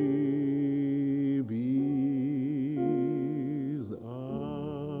eyes.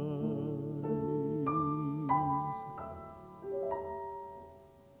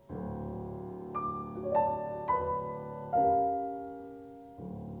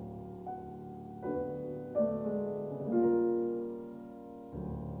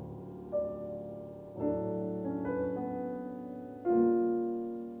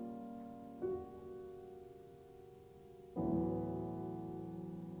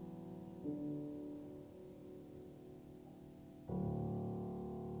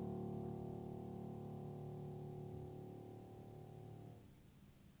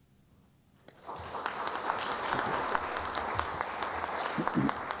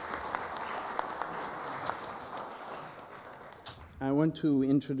 I want to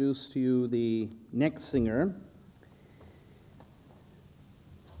introduce to you the next singer,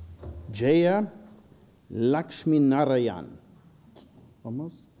 Jaya Lakshminarayanan.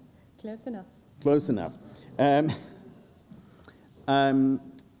 Almost? Close enough. Close enough. Jaya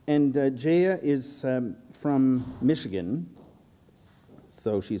is from Michigan,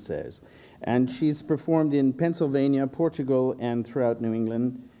 so she says. And she's performed in Pennsylvania, Portugal, and throughout New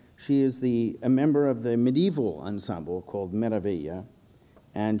England. She is a member of the medieval ensemble called Meraviglia,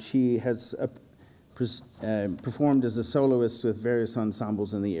 and she has performed as a soloist with various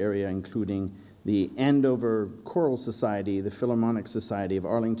ensembles in the area, including the Andover Choral Society, the Philharmonic Society of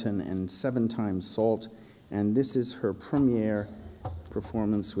Arlington, and 7 Times Salt. And this is her premiere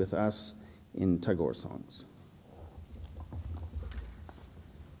performance with us in Tagore songs.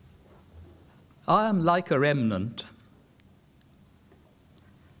 I am like a remnant,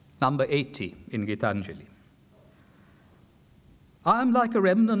 number 80 in Gitanjali. I am like a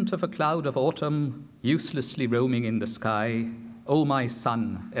remnant of a cloud of autumn, uselessly roaming in the sky. O my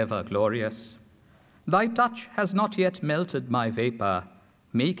sun, ever glorious, thy touch has not yet melted my vapor,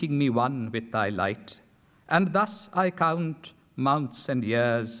 making me one with thy light, and thus I count months and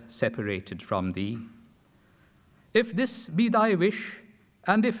years separated from thee. If this be thy wish,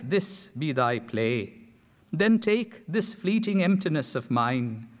 and if this be thy play, then take this fleeting emptiness of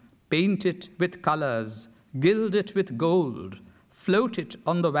mine, paint it with colors, gild it with gold, float it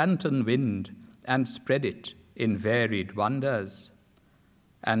on the wanton wind, and spread it in varied wonders.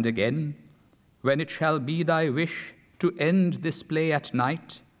 And again, when it shall be thy wish to end this play at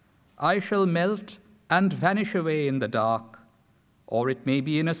night, I shall melt and vanish away in the dark, or it may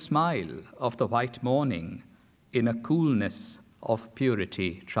be in a smile of the white morning, in a coolness of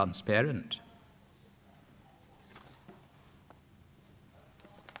purity transparent.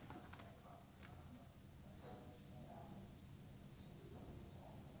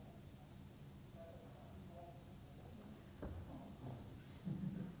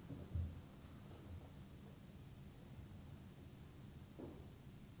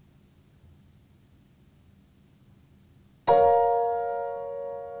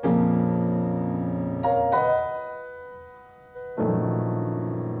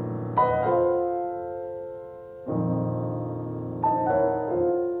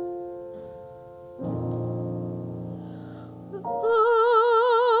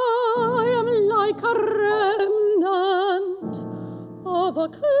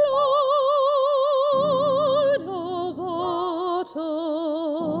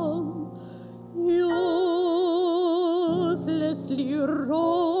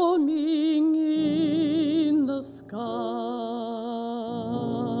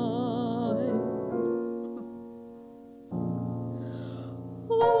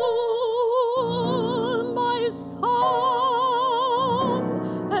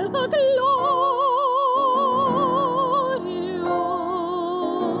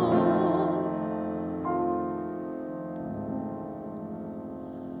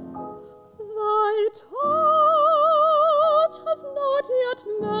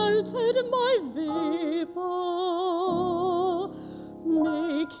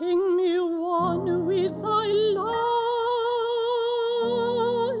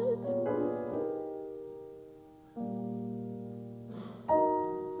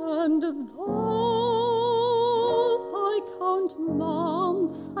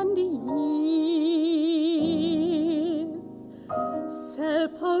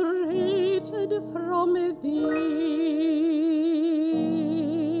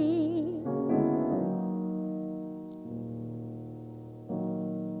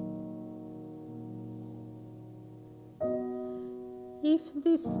 If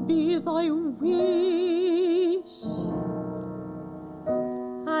this be thy wish,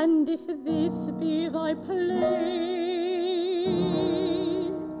 and if this be thy play,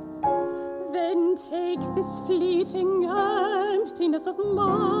 then take this fleeting emptiness of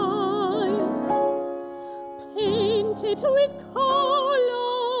mine, paint it with colors,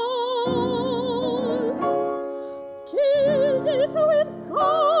 gild it with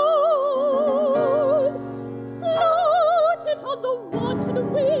gold, float it on the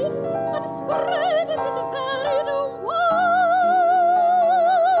wanton wind, and spread it in varied wonders.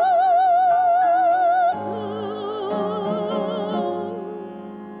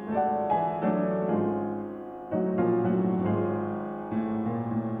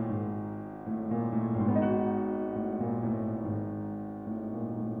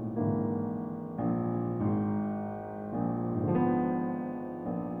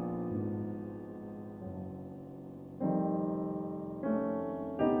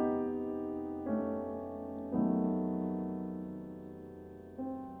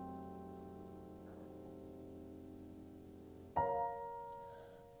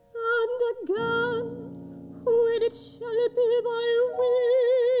 it shall be thy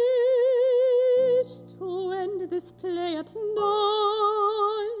wish to end this play at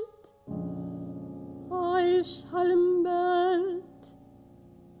night, I shall melt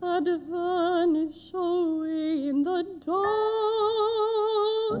and vanish away in the dark,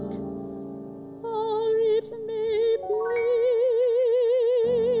 or it may be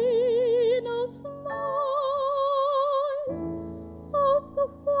in a smile of the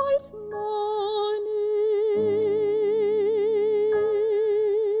white morning,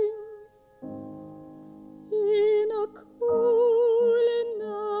 in a coolness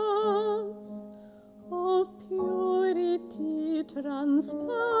of purity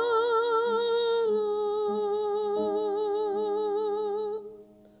transparent.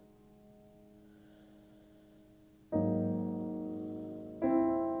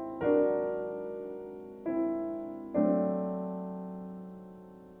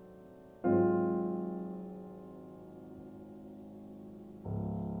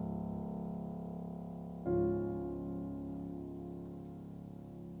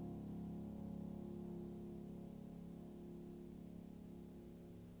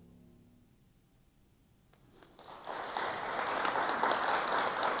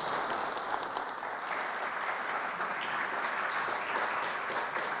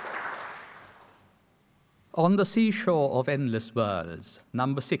 On the Seashore of Endless Worlds,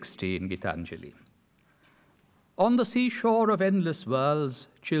 number 60 in Gitanjali. On the seashore of endless worlds,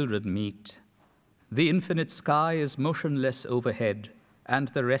 children meet. The infinite sky is motionless overhead, and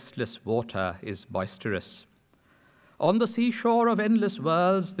the restless water is boisterous. On the seashore of endless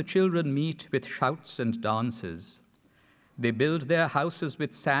worlds, the children meet with shouts and dances. They build their houses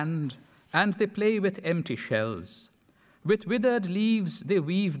with sand, and they play with empty shells. With withered leaves, they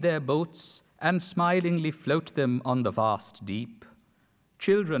weave their boats, and smilingly float them on the vast deep.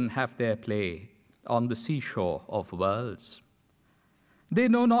 Children have their play on the seashore of worlds. They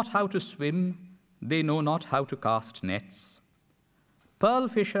know not how to swim, they know not how to cast nets. Pearl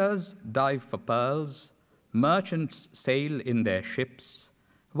fishers dive for pearls, merchants sail in their ships,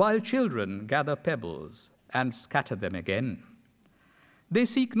 while children gather pebbles and scatter them again. They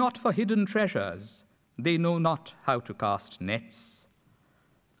seek not for hidden treasures, they know not how to cast nets.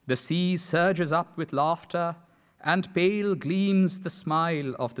 The sea surges up with laughter, and pale gleams the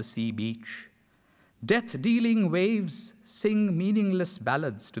smile of the sea beach. Death-dealing waves sing meaningless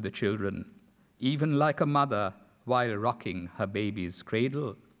ballads to the children, even like a mother while rocking her baby's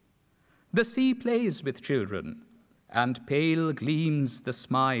cradle. The sea plays with children, and pale gleams the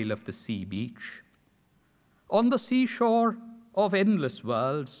smile of the sea beach. On the seashore of endless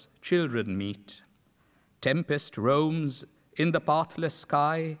worlds, children meet. Tempest roams in the pathless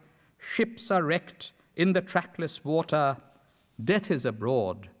sky, ships are wrecked in the trackless water, death is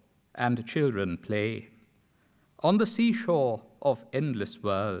abroad, and children play. On the seashore of endless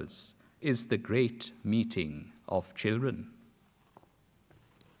worlds is the great meeting of children.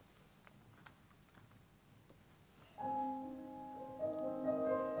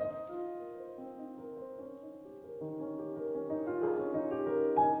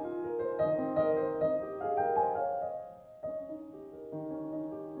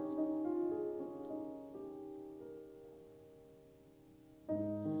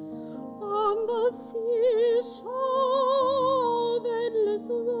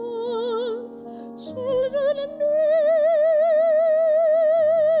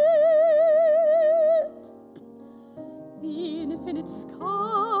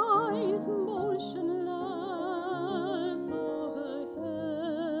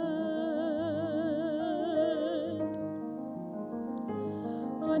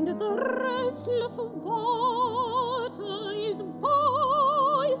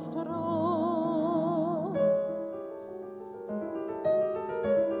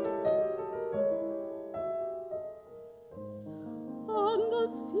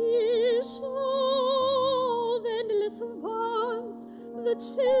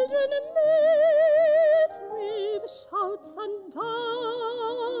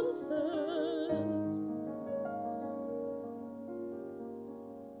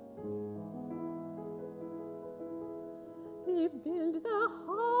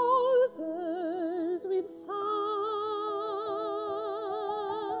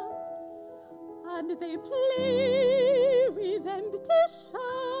 They play with empty shells.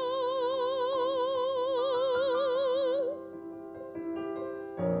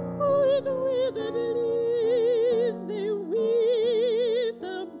 With withered leaves they weave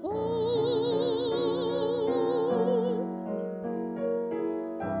the boats,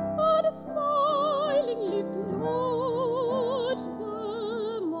 and smilingly float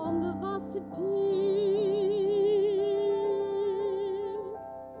them on the vast deep.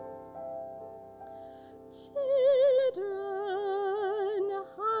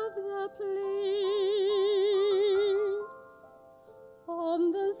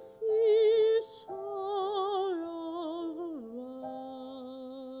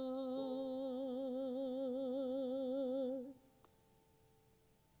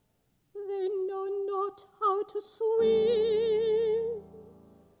 to swim.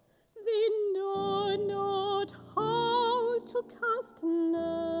 They know not how to cast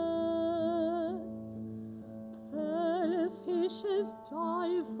nets. Pearl fishes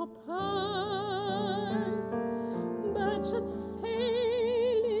dive for pearls. Merchants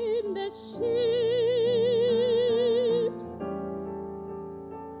sail in their ships,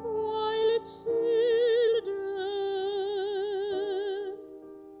 while children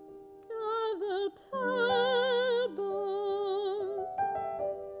gather pebbles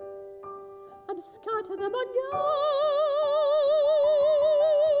and scatter them again.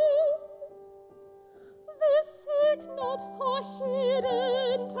 They seek not for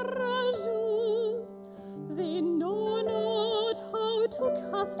hidden treasures. They know not how to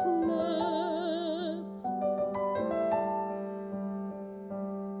cast nets.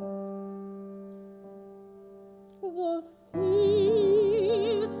 The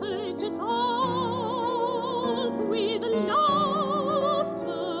sea surges up with laughter,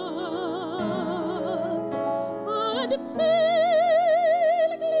 and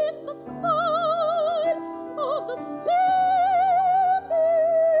pale gleams the smile of the sea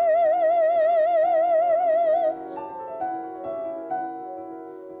beach.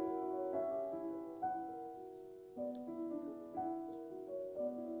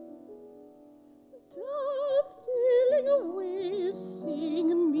 Dove-dealing waves sing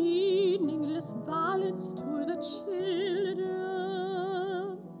meaningless ballads to the children,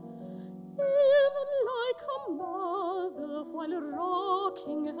 even like a mother while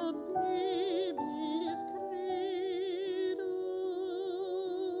rocking her baby's cradle.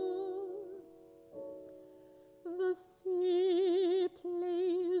 The sea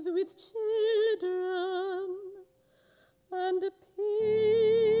plays with children, and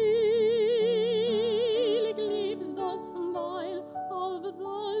pale gleams the smile of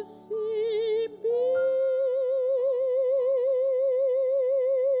the sea beach.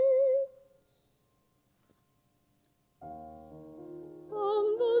 On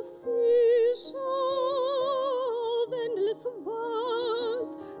the seashore of endless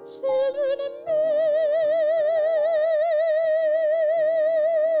worlds, children meet.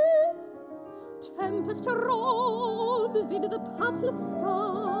 Tempest robes in the pathless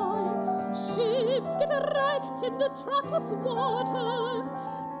sky. Ships get wrecked in the trackless water.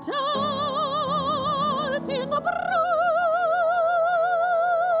 Dark is the brown,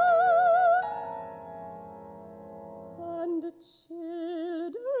 and the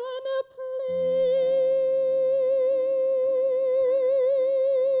children play.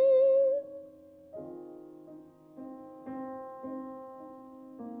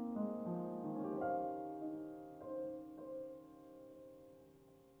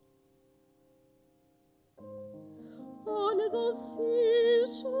 On the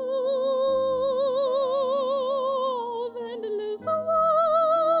seashore of endless worlds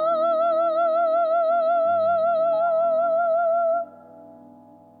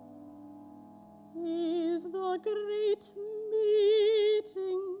is the great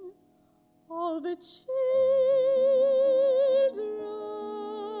meeting of the children.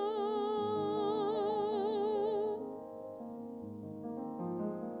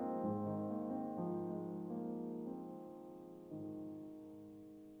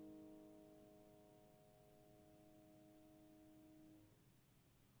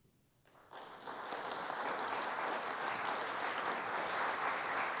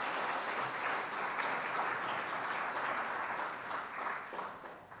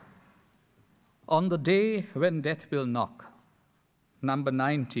 On the day when death will knock, number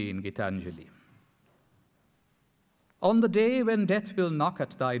 19, Gitanjali. On the day when death will knock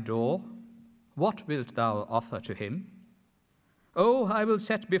at thy door, what wilt thou offer to him? Oh, I will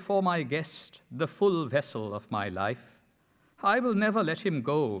set before my guest the full vessel of my life. I will never let him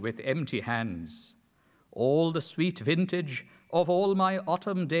go with empty hands. All the sweet vintage of all my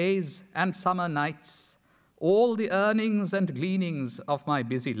autumn days and summer nights, all the earnings and gleanings of my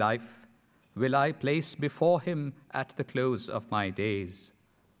busy life, will I place before him at the close of my days,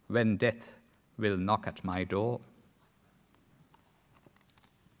 when death will knock at my door.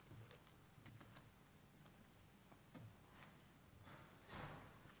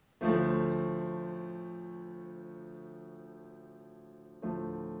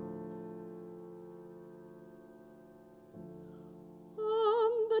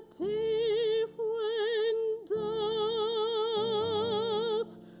 On the day when death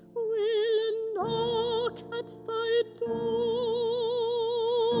will knock at thy door,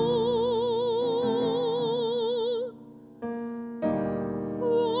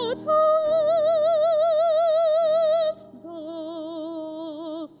 what wilt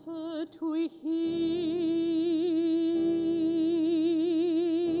thou offer to him?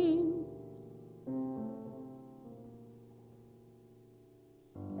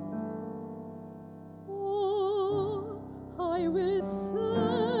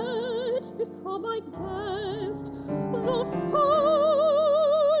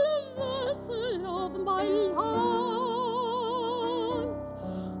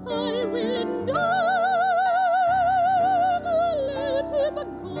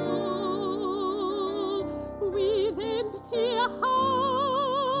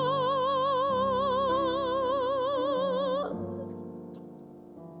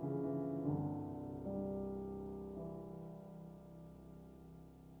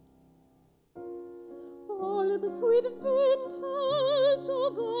 the sweet vintage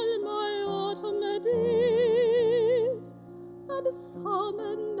of all my autumn days and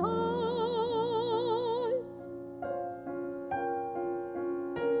summer nights.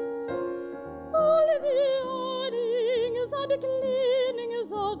 All the awnings and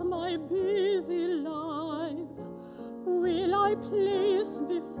gleanings of my busy life will I place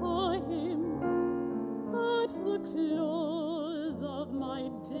before him at the close of my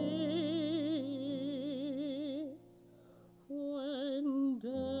days, when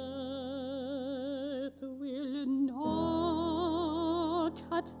death will knock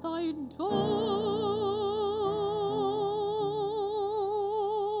at thy door.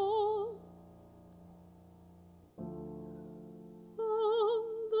 On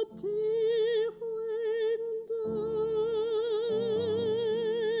the deep wind death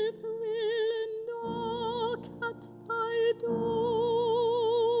will knock at thy door.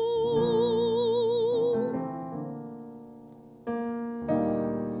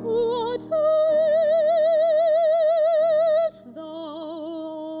 What wilt thou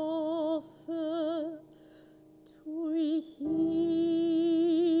offer to him?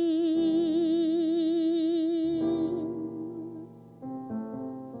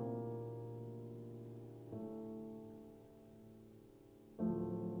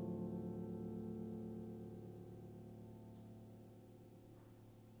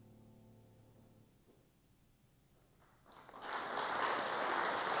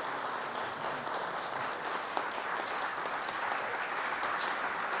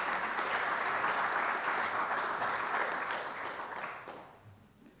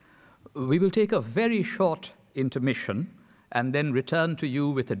 We will take a very short intermission and then return to you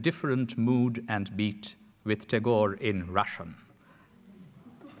with a different mood and beat with Tagore in Russian.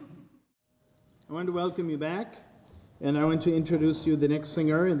 I want to welcome you back, and I want to introduce you the next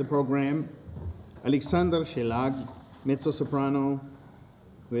singer in the program, Aleksandra Szelag, mezzo-soprano,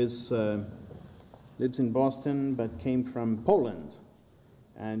 who lives in Boston but came from Poland.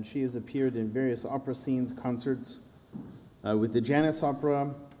 And she has appeared in various opera scenes, concerts, with the Janus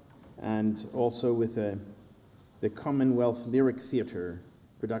Opera, and also with the Commonwealth Lyric Theatre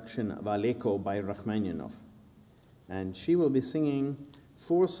production of Aleko by Rachmaninoff. And she will be singing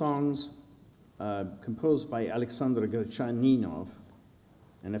 4 songs composed by Alexander Grachaninov.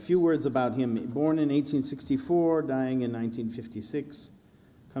 And a few words about him. Born in 1864, dying in 1956,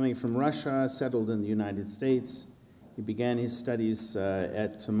 coming from Russia, settled in the United States. He began his studies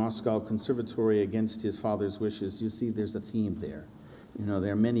at Moscow Conservatory against his father's wishes. You see, there's a theme there. You know,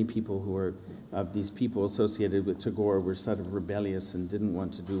 there are many people who are, these people associated with Tagore were sort of rebellious and didn't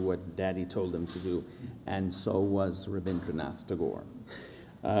want to do what Daddy told them to do, and so was Rabindranath Tagore.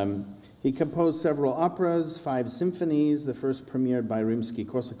 He composed several operas, 5 symphonies, the first premiered by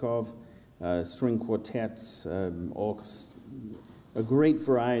Rimsky-Korsakov, string quartets, a great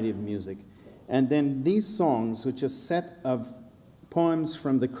variety of music. And then these songs, which are a set of poems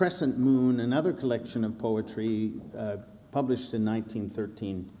from The Crescent Moon, another collection of poetry published in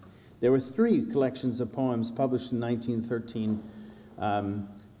 1913. There were 3 collections of poems published in 1913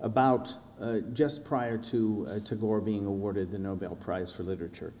 about just prior to Tagore being awarded the Nobel Prize for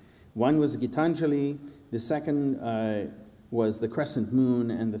Literature. One was Gitanjali, the second was The Crescent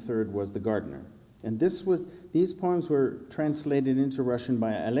Moon, and the third was The Gardiner. And these poems were translated into Russian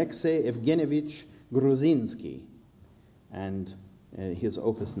by Alexei Evgenievich Gruzinsky and his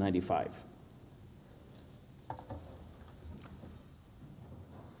Opus 95.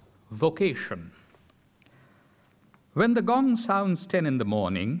 Vocation. When the gong sounds 10 in the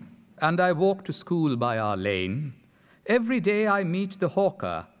morning, and I walk to school by our lane, every day I meet the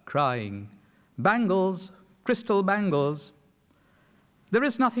hawker crying, "Bangles, crystal bangles." There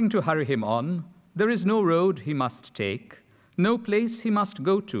is nothing to hurry him on, there is no road he must take, no place he must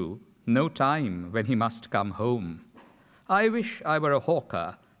go to, no time when he must come home. I wish I were a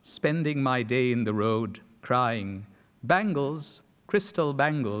hawker, spending my day in the road, crying, "Bangles, crystal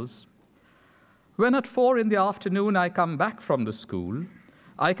bangles." When at 4 in the afternoon I come back from the school,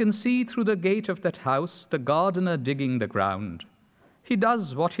 I can see through the gate of that house the gardener digging the ground. He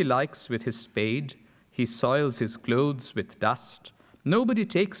does what he likes with his spade, he soils his clothes with dust. Nobody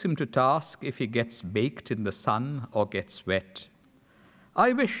takes him to task if he gets baked in the sun or gets wet.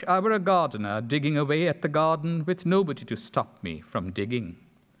 I wish I were a gardener digging away at the garden with nobody to stop me from digging.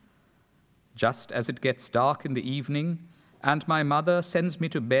 Just as it gets dark in the evening and my mother sends me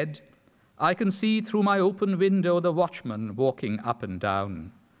to bed, I can see through my open window the watchman walking up and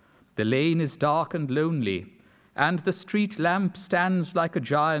down. The lane is dark and lonely, and the street lamp stands like a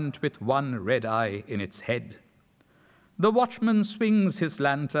giant with one red eye in its head. The watchman swings his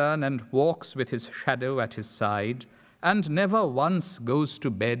lantern and walks with his shadow at his side, and never once goes to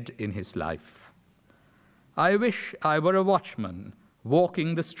bed in his life. I wish I were a watchman,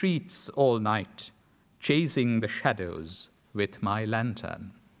 walking the streets all night, chasing the shadows with my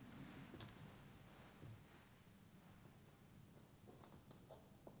lantern.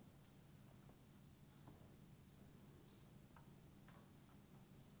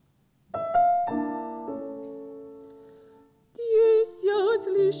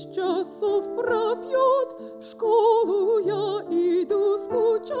 Лишь часов пробьет, в школу я иду,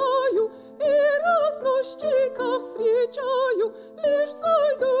 скучаю, и разносчика встречаю, лишь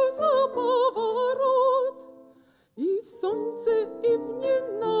зайду за поворот. И в солнце, и в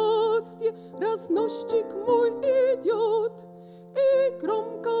ненастье разносчик мой идет, и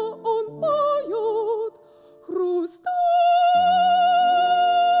громко он поет хрустальные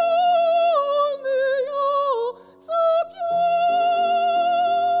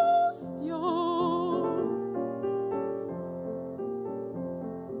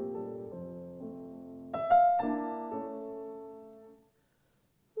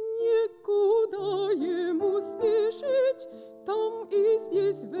там и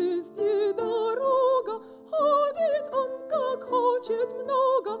здесь везде дорога, ходит он, как хочет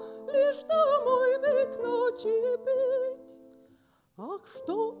много, лишь домой бы к ночи быть. Ах,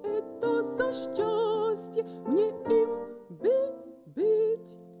 что это за счастье мне им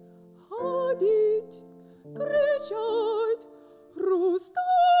быть, ходить, кричать,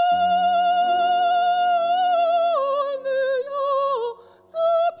 хрустальные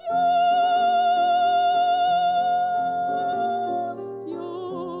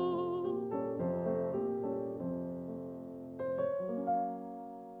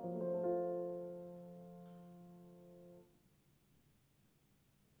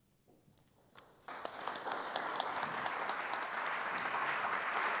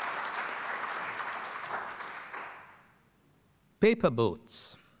Paper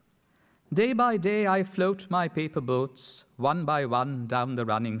boats. Day by day I float my paper boats, one by one down the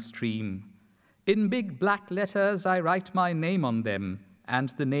running stream. In big black letters I write my name on them and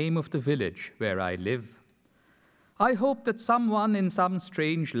the name of the village where I live. I hope that someone in some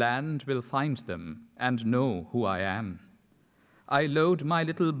strange land will find them and know who I am. I load my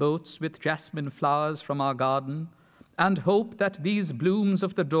little boats with jasmine flowers from our garden and hope that these blooms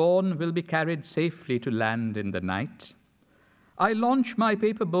of the dawn will be carried safely to land in the night. I launch my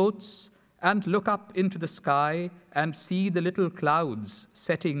paper boats and look up into the sky and see the little clouds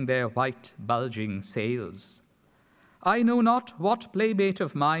setting their white, bulging sails. I know not what playmate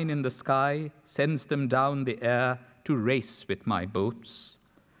of mine in the sky sends them down the air to race with my boats.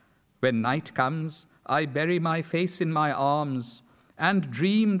 When night comes, I bury my face in my arms and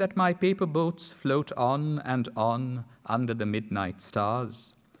dream that my paper boats float on and on under the midnight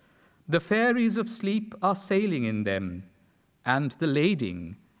stars. The fairies of sleep are sailing in them, and the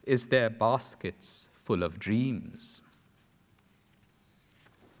lading is their baskets full of dreams.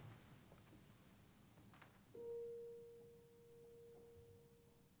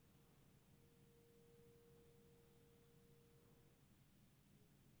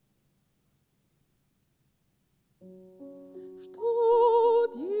 Что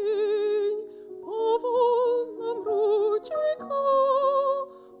день по волнам ручейка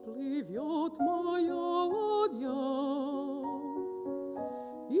плывет моя ладья.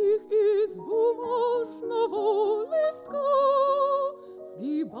 Их из бумажного листка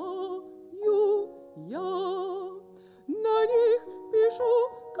сгибаю я. На них пишу,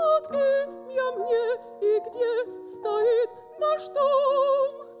 как имя мне и где стоит наш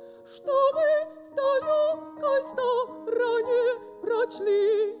дом, чтобы в далекой стороне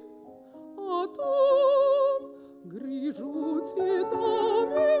прочли о том. Грижу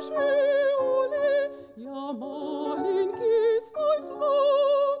цветами жиули я маленький свой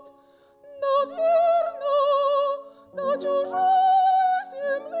флот, наверно, до чужой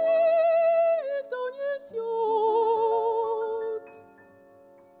земли их донесет.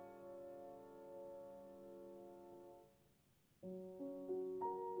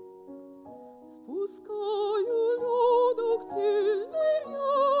 Спускаю лёду к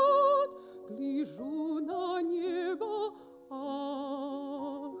ряд, гляжу на небо,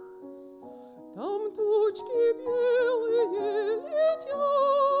 ах, там тучки белые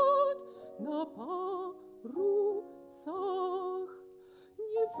летят на парусах.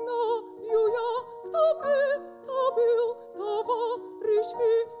 Не знаю я, кто это был товарищ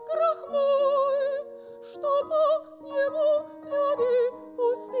Виграх мой, что по небу ляди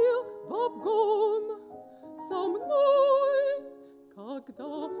пустил в обгон со мной, когда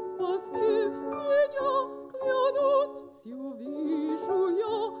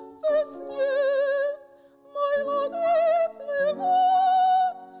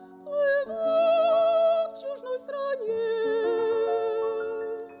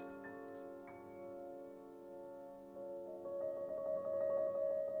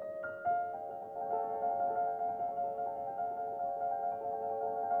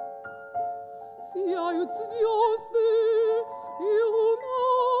сияют звезды, и луна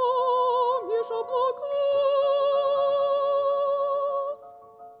меж облаков.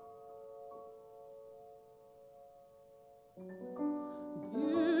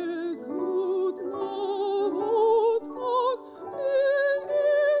 Везут на лодках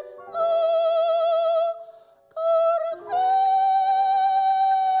весна, корзины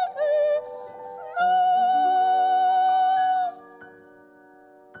снов.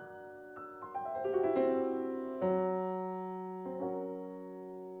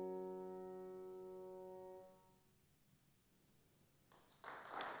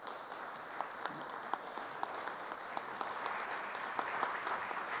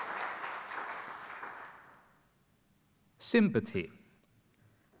 Sympathy.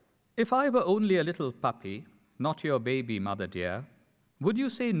 If I were only a little puppy, not your baby, mother dear, would you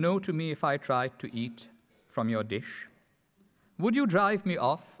say no to me if I tried to eat from your dish? Would you drive me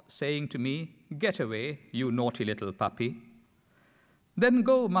off, saying to me, "Get away, you naughty little puppy"? Then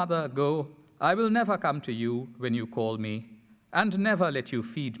go, mother, go. I will never come to you when you call me, and never let you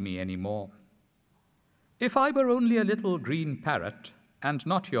feed me any more. If I were only a little green parrot, and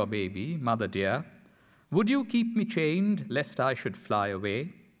not your baby, mother dear, would you keep me chained, lest I should fly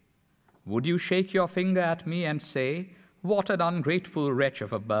away? Would you shake your finger at me and say, "What an ungrateful wretch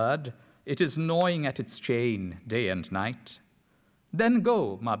of a bird! It is gnawing at its chain day and night"? Then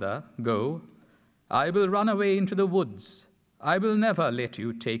go, mother, go. I will run away into the woods. I will never let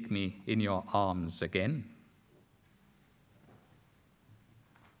you take me in your arms again.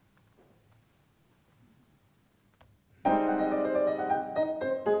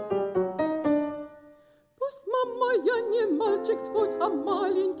 Мама, я не мальчик твой, а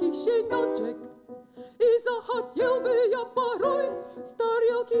маленький щеночек. И захотел бы я порой с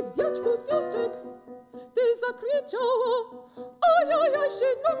тарелки взять кусочек. Ты закричала: "Ай-яй-яй,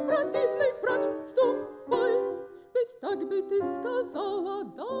 щенок противный, прочь ступай!" Ведь так бы ты сказала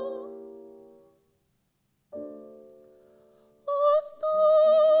 «да».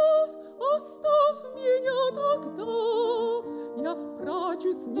 Оставь меня тогда, я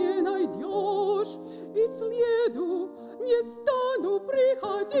спрячусь, не найдешь, и следу не стану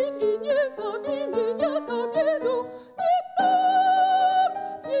приходить, и не зови меня к обеду, не дам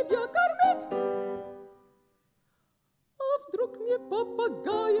себя кормить. А вдруг мне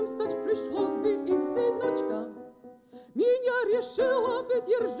попугаем стать пришлось бы и сыночка? Меня решила бы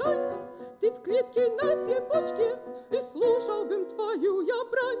держать ты в клетке на цепочке, и слушал бы твою я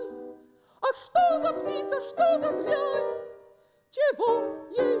брань. Ах, что за птица, что за дрянь? Чего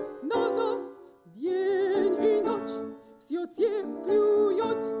ей надо? День и ночь все те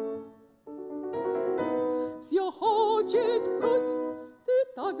клюет, все хочет прочь. Ты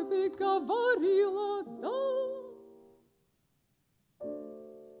так бы говорила, да.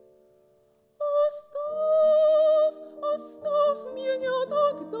 Оставь меня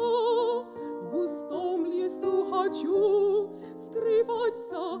тогда, в густом лесу хочу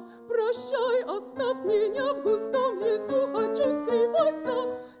скрываться. Прощай, оставь меня, в густом лесу хочу скрываться.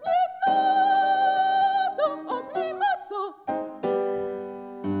 Не надо обниматься.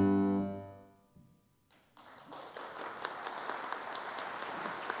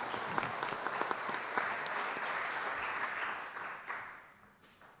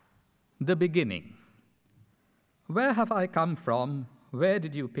 The beginning. Where have I come from? Where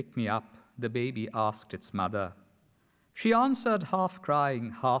did you pick me up? The baby asked its mother. She answered, half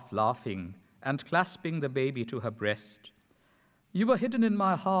crying, half laughing, and clasping the baby to her breast. You were hidden in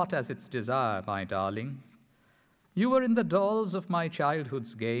my heart as its desire, my darling. You were in the dolls of my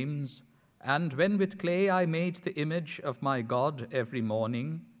childhood's games, and when with clay I made the image of my God every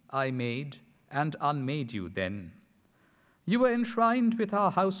morning, I made and unmade you then. You were enshrined with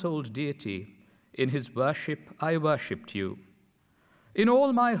our household deity. In his worship I worshipped you. In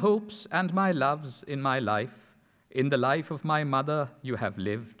all my hopes and my loves in my life, in the life of my mother you have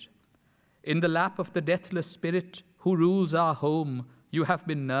lived. In the lap of the deathless spirit who rules our home, you have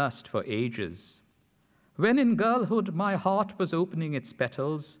been nursed for ages. When in girlhood my heart was opening its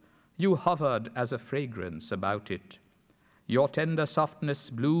petals, you hovered as a fragrance about it. Your tender softness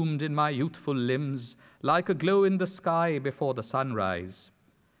bloomed in my youthful limbs like a glow in the sky before the sunrise.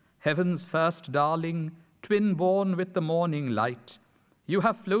 Heaven's first darling, twin-born with the morning light, you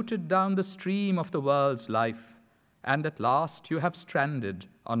have floated down the stream of the world's life, and at last you have stranded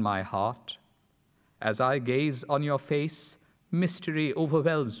on my heart. As I gaze on your face, mystery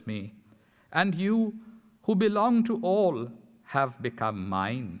overwhelms me, and you, who belong to all, have become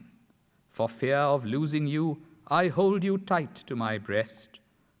mine. For fear of losing you, I hold you tight to my breast.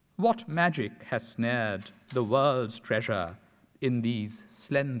 What magic has snared the world's treasure in these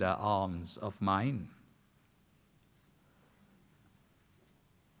slender arms of mine.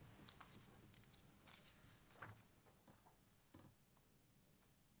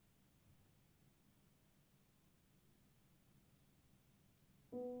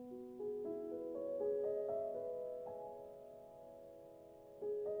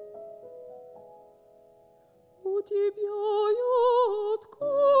 У тебя я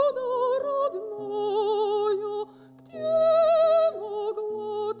откуда родная, где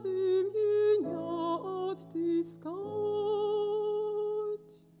могла ты меня отыскать?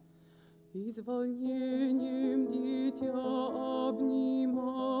 И с волнением дитя обнимая,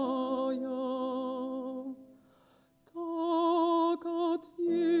 так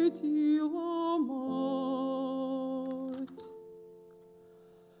ответила мать.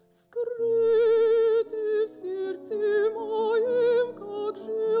 Скрыты в сердце моем, как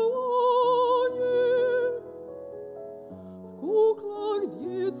желание, в куклах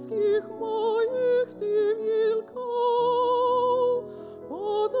детских моих ты мелькал,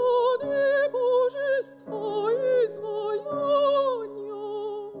 позади божества изваяния,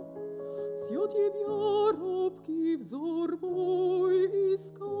 все тебя робкий взор мой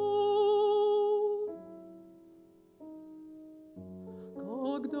искал.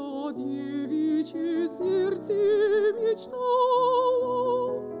 Когда девичье сердце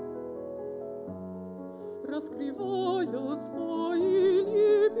мечтало, раскрывая свои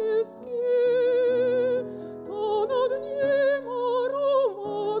лепестки, то над ним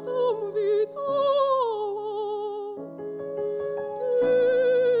ароматом витала.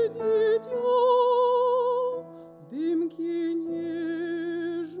 Ты, дитя, в дымке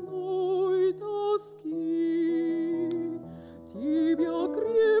нежной тоски, тебя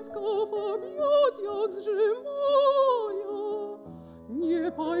крепко в объятиях сжимая,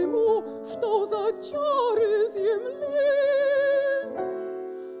 не пойму, что за чары земли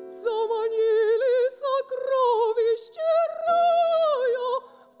заманили сокровища рая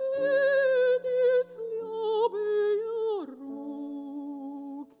в эти слабые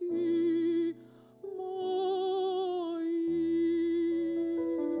руки мои.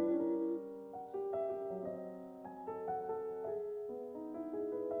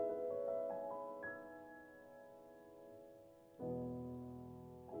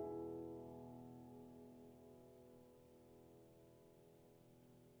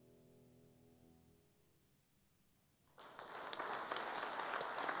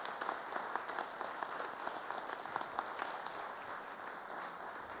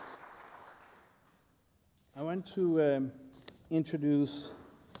 I want to introduce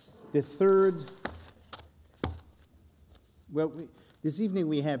the third. Well, this evening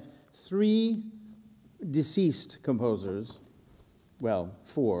we have three deceased composers, well,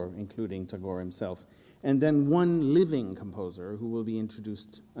 four, including Tagore himself, and then one living composer who will be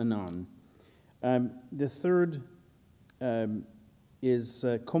introduced anon. The third is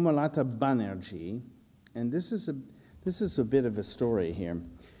Komalata Banerjee, and this is a bit of a story here.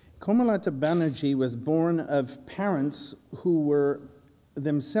 Komalata Banerjee was born of parents who were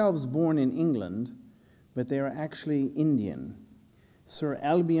themselves born in England, but they are actually Indian. Sir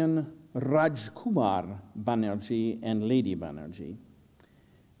Albion Rajkumar Banerjee and Lady Banerjee.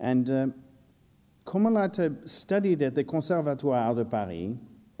 And Komalata studied at the Conservatoire de Paris,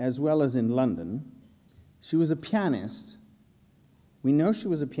 as well as in London. She was a pianist. We know she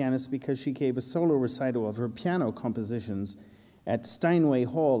was a pianist because she gave a solo recital of her piano compositions at Steinway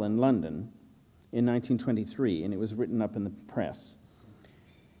Hall in London in 1923, and it was written up in the press.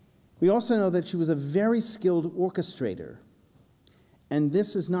 We also know that she was a very skilled orchestrator, and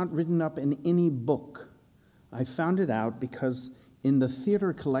this is not written up in any book. I found it out because in the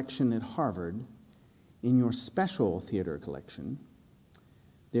theater collection at Harvard, in your special theater collection,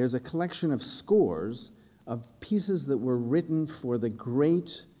 there's a collection of scores of pieces that were written for the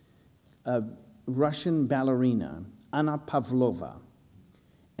great Russian ballerina, Anna Pavlova.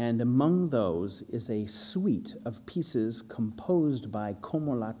 And among those is a suite of pieces composed by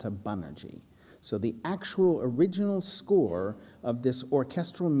Komalata Banerjee. So the actual original score of this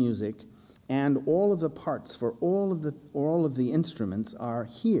orchestral music and all of the parts for all of the instruments are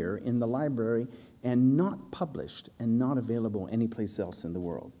here in the library and not published and not available anyplace else in the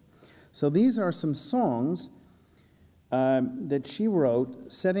world. So these are some songs that she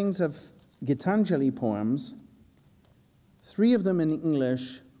wrote, settings of Gitanjali poems, 3 of them in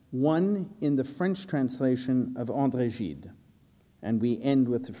English, 1 in the French translation of André Gide. And we end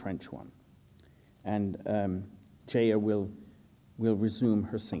with the French one. And Jaya will resume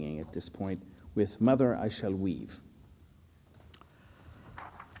her singing at this point with Mother, I Shall Weave.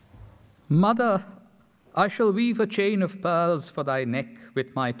 Mother, I shall weave a chain of pearls for thy neck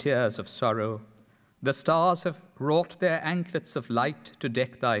with my tears of sorrow. The stars have wrought their anklets of light to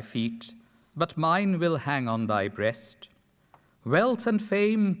deck thy feet, but mine will hang on thy breast. Wealth and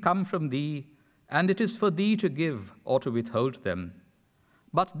fame come from thee, and it is for thee to give or to withhold them.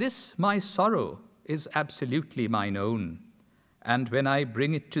 But this my sorrow is absolutely mine own, and when I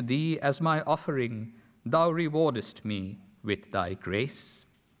bring it to thee as my offering, thou rewardest me with thy grace.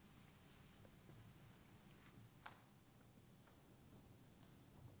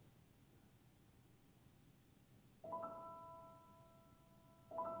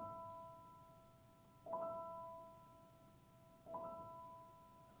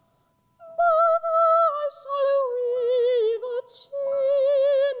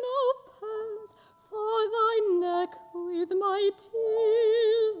 With my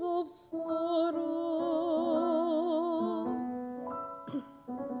tears of sorrow,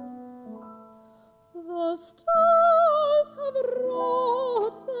 the stars have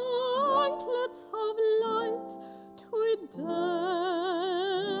wrought the anklets of light to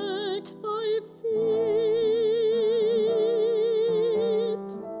deck thy feet,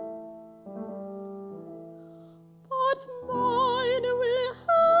 but mine will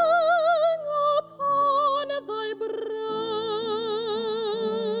hang upon thy breast.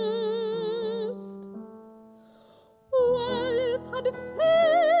 Wealth and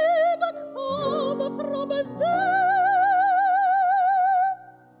fame come from there,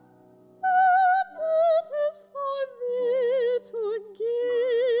 and it is for thee to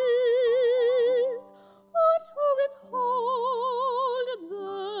give or to withhold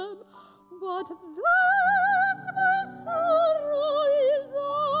them, but thus my sorrow is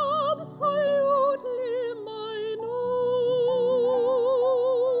absolutely mine own.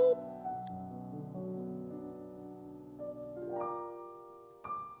 And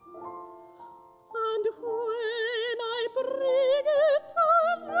when I bring it to thee as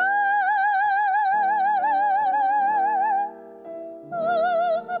my offering,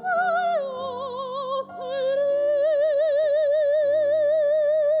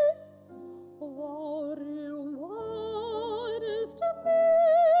 thou rewardest me with thy grace.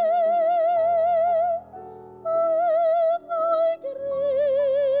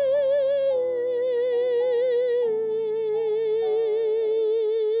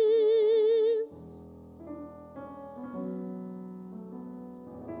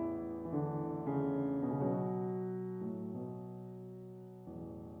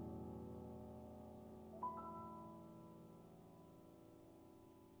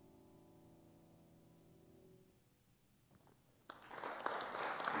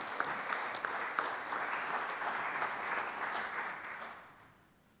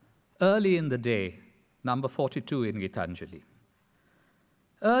 Early in the day, number 42 in Gitanjali.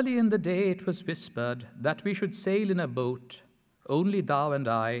 Early in the day it was whispered that we should sail in a boat, only thou and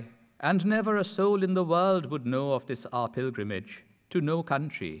I, and never a soul in the world would know of this our pilgrimage, to no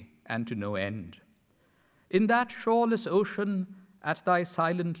country and to no end. In that shoreless ocean, at thy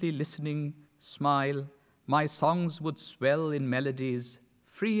silently listening smile, my songs would swell in melodies,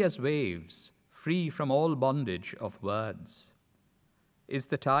 free as waves, free from all bondage of words. Is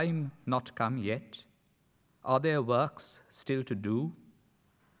the time not come yet? Are there works still to do?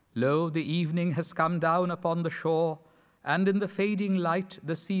 Lo, the evening has come down upon the shore, and in the fading light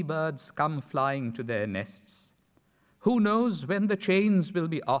the seabirds come flying to their nests. Who knows when the chains will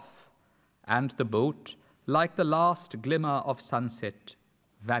be off, and the boat, like the last glimmer of sunset,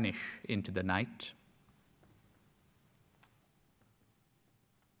 vanish into the night?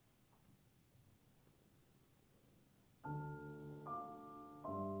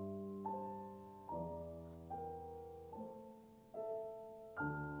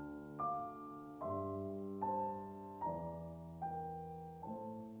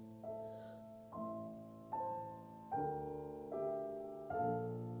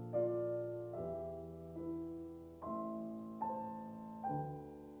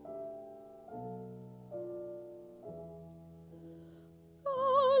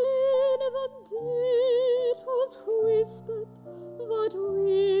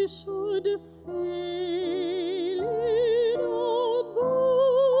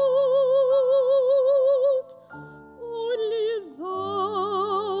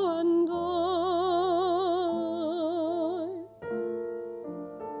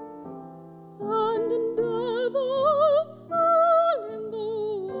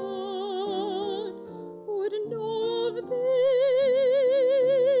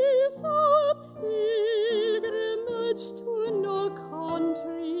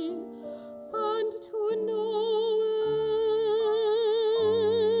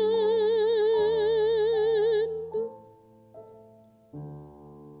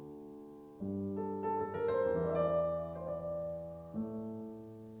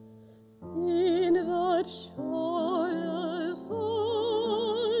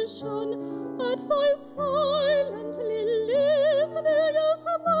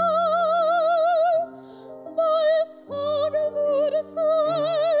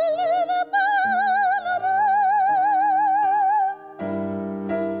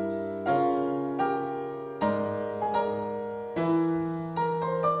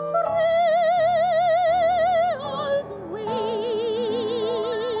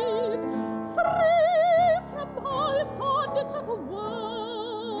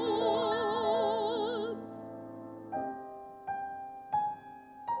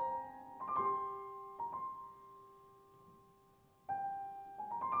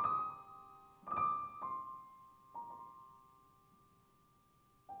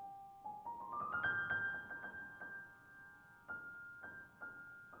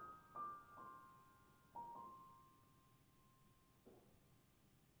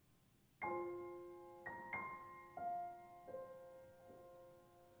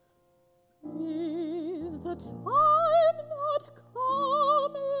 the time not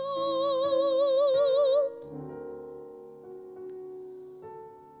come yet?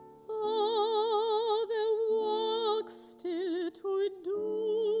 Ah, there work still to do.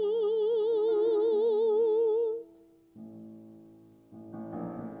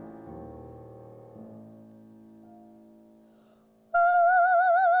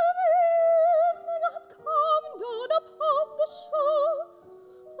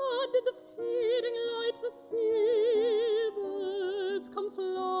 The fading light, the seabirds come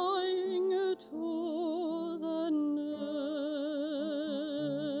flying to the nest.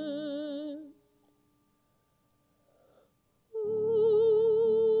 Who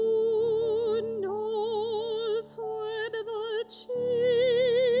knows when the chains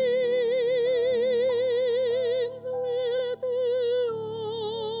will be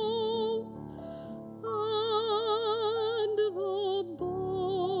off and the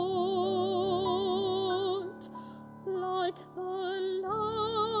like the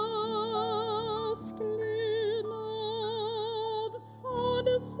last glimmer of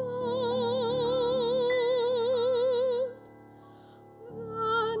sunset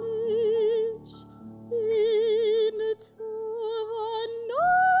vanish into the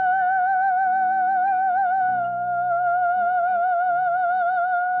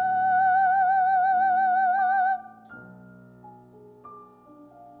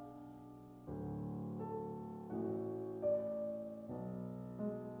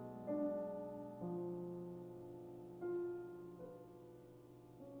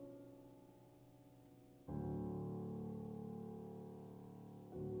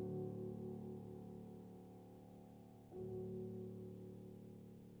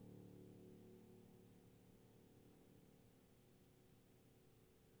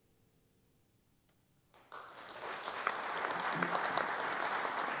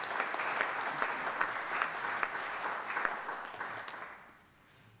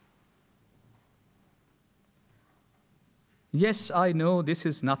Yes, I know this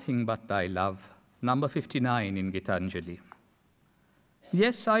is nothing but thy love, number 59 in Gitanjali.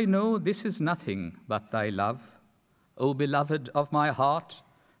 Yes, I know this is nothing but thy love, O beloved of my heart,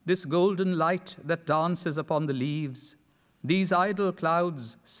 this golden light that dances upon the leaves, these idle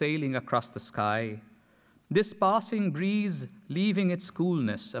clouds sailing across the sky, this passing breeze leaving its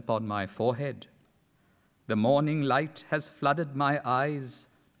coolness upon my forehead. The morning light has flooded my eyes,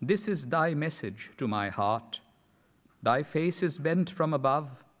 this is thy message to my heart. Thy face is bent from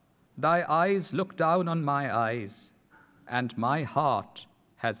above, thy eyes look down on my eyes, and my heart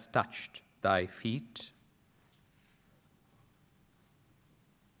has touched thy feet.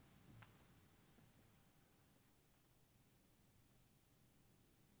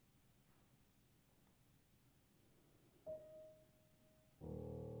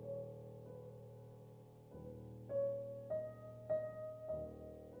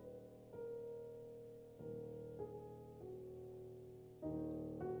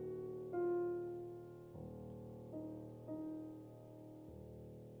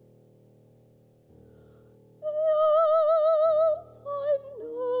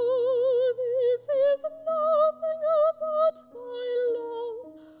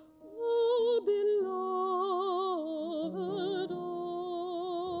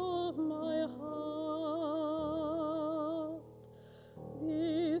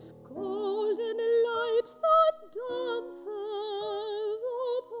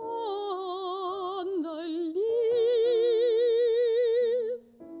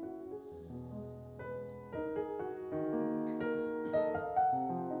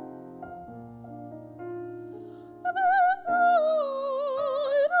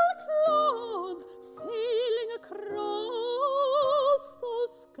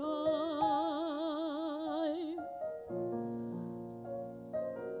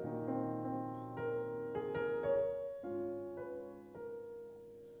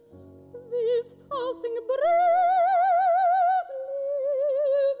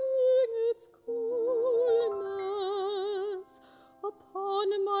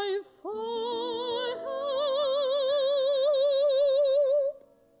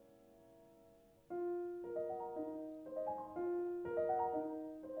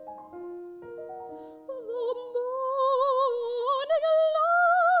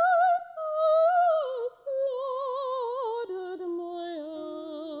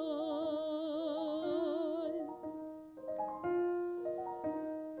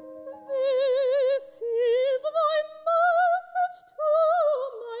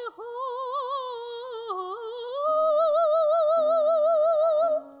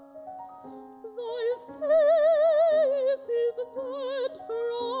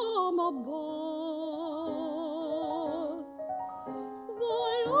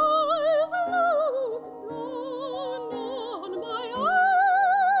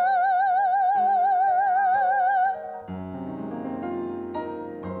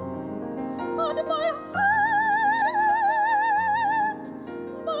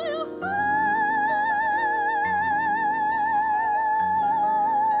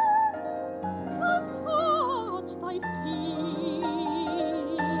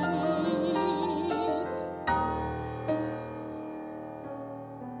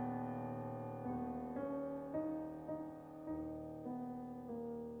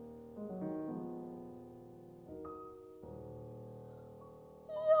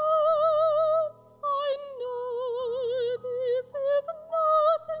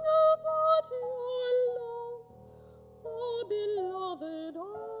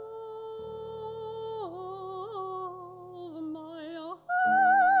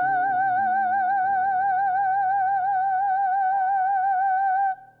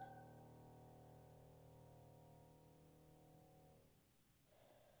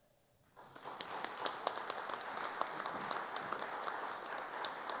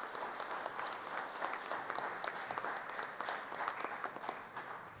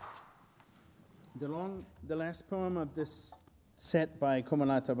 The last poem of this set by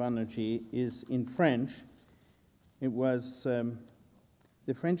Komalata Banerjee is in French. It was,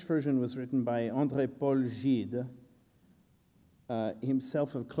 the French version was written by André Paul Gide,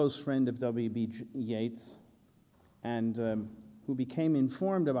 himself a close friend of W.B. Yeats, and who became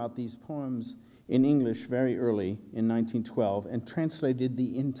informed about these poems in English very early in 1912 and translated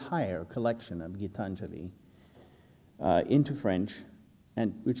the entire collection of Gitanjali into French,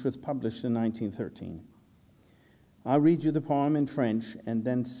 which was published in 1913. I'll read you the poem in French and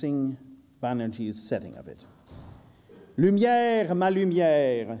then sing Banerjee's setting of it. Lumière, ma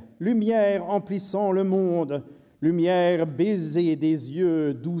lumière, lumière emplissant le monde, lumière baiser des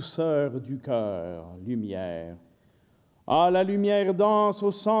yeux, douceur du cœur, lumière. Ah, la lumière danse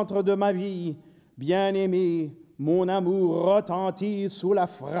au centre de ma vie, bien-aimé, mon amour retentit sous la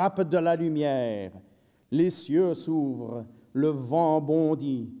frappe de la lumière. Les cieux s'ouvrent, le vent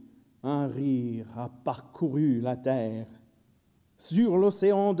bondit, un rire a parcouru la terre. Sur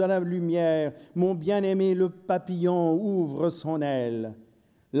l'océan de la lumière, mon bien-aimé le papillon ouvre son aile.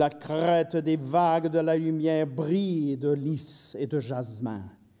 La crête des vagues de la lumière brille de lys et de jasmin.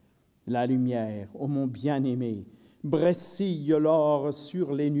 La lumière, ô mon bien-aimé, bressille l'or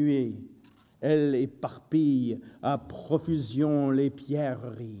sur les nuées. Elle éparpille à profusion les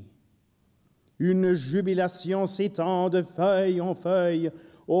pierreries. Une jubilation s'étend de feuille en feuille.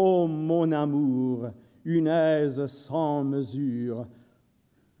 Ô mon amour, une aise sans mesure.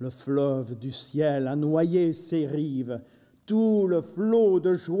 Le fleuve du ciel a noyé ses rives. Tout le flot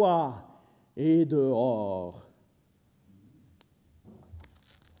de joie est dehors.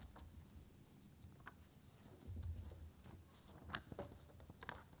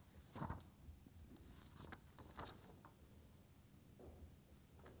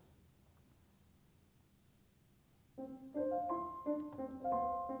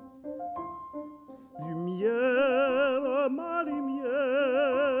 Lumière, ma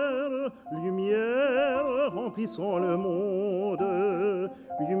lumière, lumière remplissant le monde,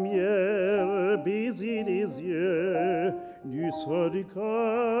 lumière baiser des yeux, du soin du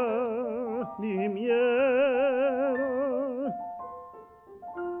cœur, lumière.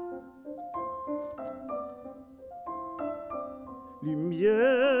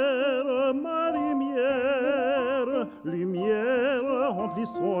 Lumière, ma lumière, lumière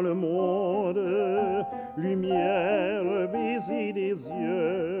remplissant le monde, lumière baiser des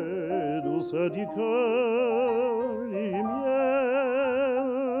yeux, douceur du cœur, lumière.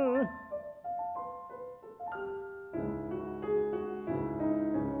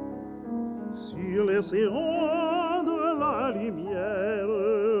 Sur les serrants de la lumière,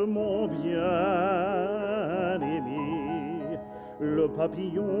 mon bien-aimé, le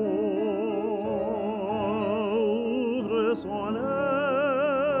papillon ouvre son aile.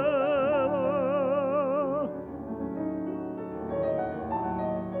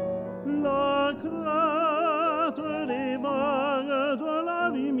 La crête des vagues de la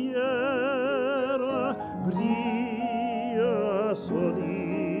lumière brille à son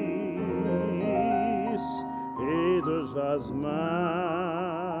lys et de jasmin.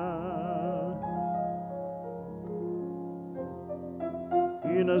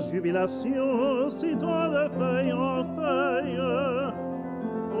 Une jubilation s'étend de feuille en feuille.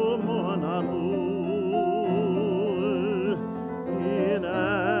 Oh mon amour, une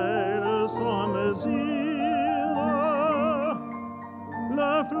aile sans mesure.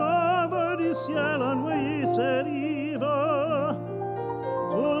 Le fleuve du ciel a noyé ses rives.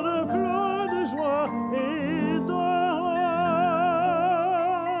 Tout le flot de joie est dehors.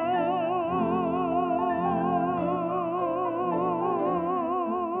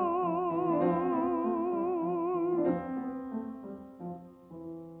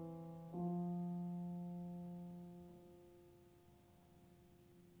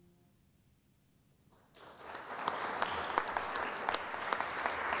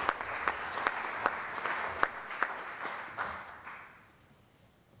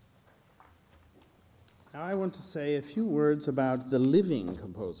 Now I want to say a few words about the living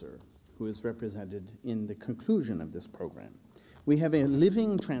composer who is represented in the conclusion of this program. We have a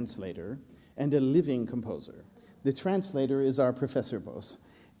living translator and a living composer. The translator is our Professor Bose,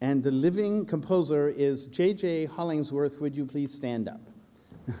 and the living composer is J.J. Hollingsworth. Would you please stand up?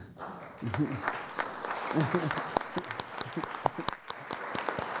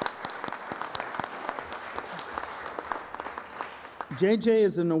 J.J.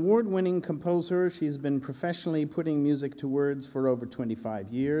 is an award-winning composer. She's been professionally putting music to words for over 25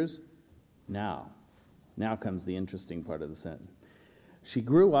 years. Now comes the interesting part of the sentence. She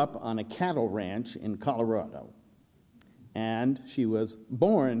grew up on a cattle ranch in Colorado, and she was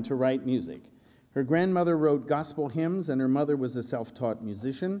born to write music. Her grandmother wrote gospel hymns, and her mother was a self-taught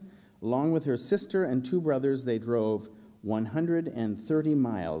musician. Along with her sister and 2 brothers, they drove 130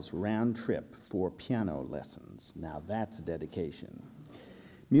 miles round trip for piano lessons. Now that's dedication.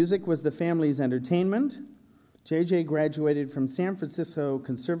 Music was the family's entertainment. JJ graduated from San Francisco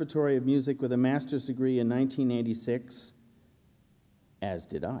Conservatory of Music with a master's degree in 1986, as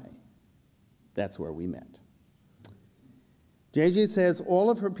did I. That's where we met. JJ says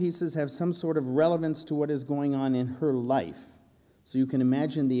all of her pieces have some sort of relevance to what is going on in her life. So you can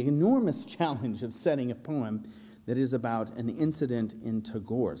imagine the enormous challenge of setting a poem that is about an incident in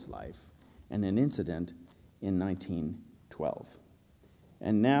Tagore's life and an incident in 1912.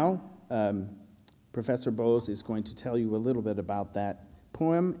 And now, Professor Bose is going to tell you a little bit about that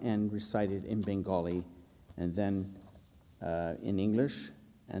poem and recite it in Bengali, and then in English,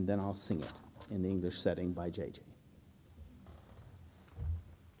 and then I'll sing it in the English setting by JJ.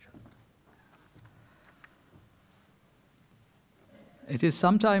 It is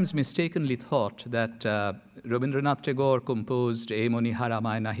sometimes mistakenly thought that Rabindranath Tagore composed E Moni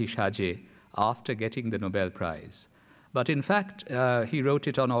Haramaye Nahi Saje after getting the Nobel Prize. But in fact, he wrote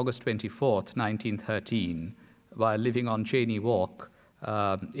it on August 24th, 1913, while living on Cheyne Walk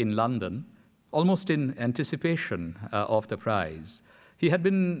in London, almost in anticipation of the prize. He had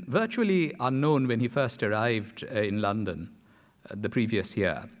been virtually unknown when he first arrived in London the previous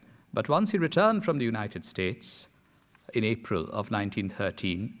year. But once he returned from the United States in April of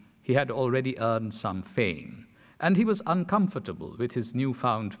 1913, he had already earned some fame. And he was uncomfortable with his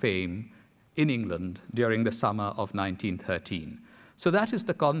newfound fame in England during the summer of 1913. So that is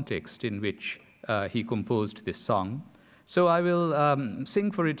the context in which he composed this song. So I will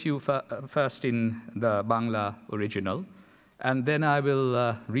sing for it to you first in the Bangla original, and then I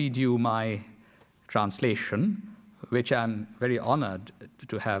will read you my translation, which I'm very honored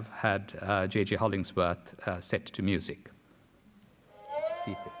to have had J.J. Hollingsworth set to music.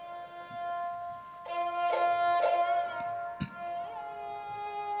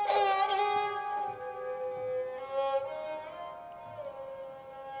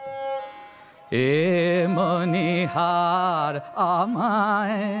 E monihar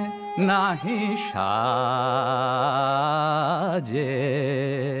amaye nahi saje,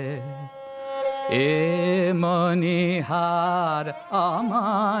 E monihar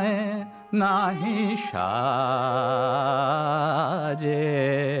amaye nahi saje,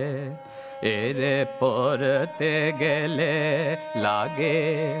 Ere porte gele lage,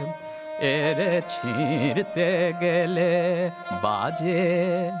 Ere chirte gele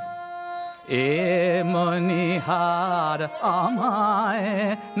baje, E monihar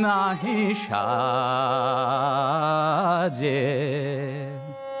amaye nahi saje,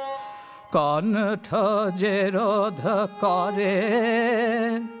 Kantha je rodh kore,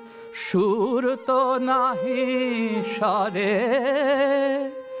 Shur to nahi sare,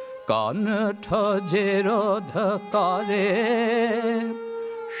 Kantha je rodh kore,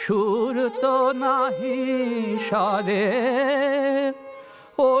 Shur to nahi sare,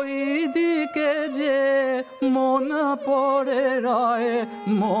 ওই দিকে যে মন পড়ে রয়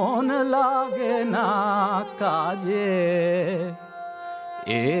মন লাগে না কাজে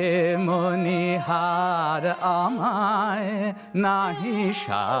এ মনিহার আমায় নাহি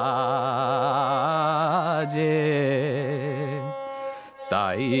সাজে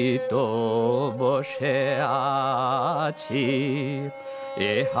তাই তো বসে আছি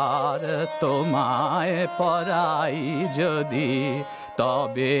এহার তোমায় পরাই যদি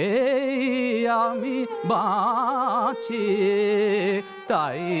তবে আমি বাঁচি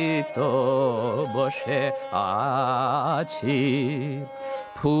তাই তো বসে আছি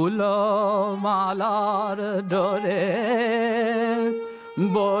ফুলমালার ডোরে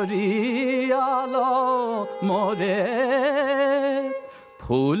বরিয়ালো মোরে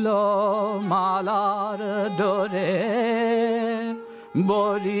ফুলমালার ডোরে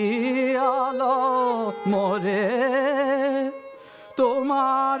বরিয়ালো মোরে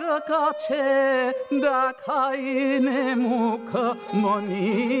তোমার কাছে দেখাইনে মুখ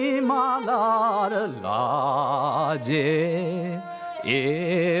মণিমালার লাজে এ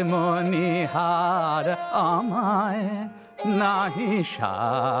মণিহার আমায় নাহি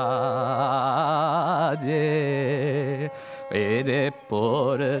সাজে এরে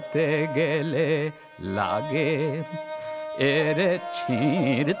পড়তে গেলে লাগে এরে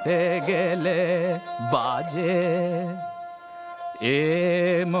ছিঁড়তে গেলে বাজে এ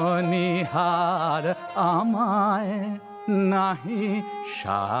মনিহার আমায় নাহি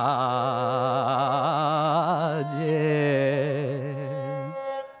সাজে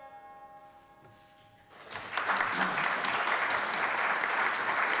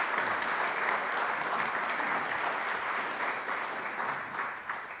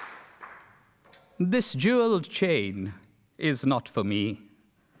This jeweled chain is not for me.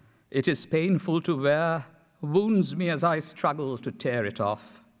 It is painful to wear, wounds me as I struggle to tear it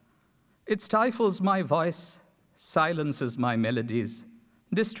off. It stifles my voice, silences my melodies,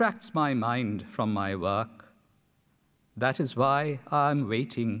 distracts my mind from my work. That is why I'm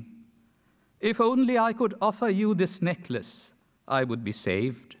waiting. If only I could offer you this necklace, I would be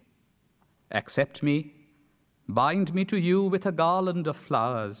saved. Accept me, bind me to you with a garland of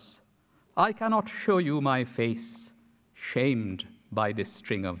flowers. I cannot show you my face, shamed by this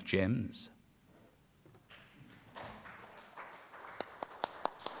string of gems.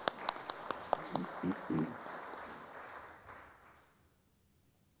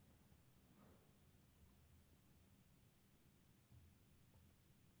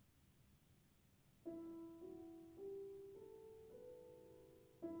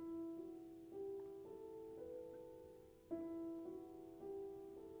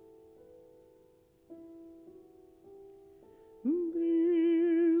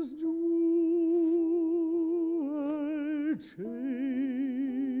 This jewel chain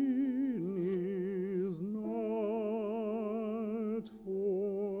is not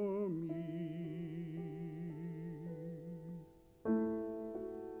for me.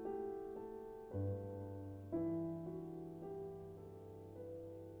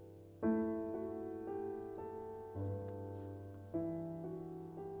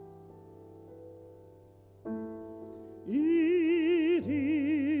 It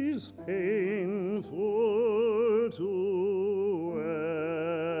is painful to wear.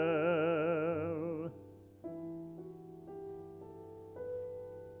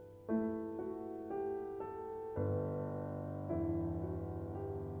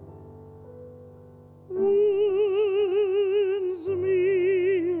 Wounds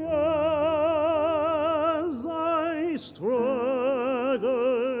me as I struggle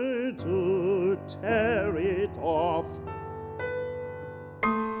to tear it off.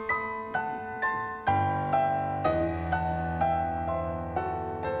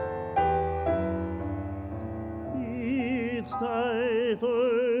 It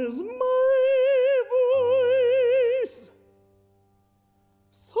stifles my voice,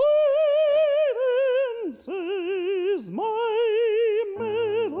 silences my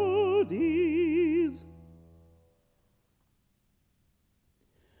melodies,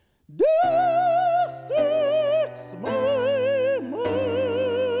 distracts my mind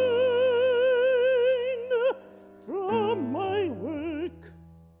from my work.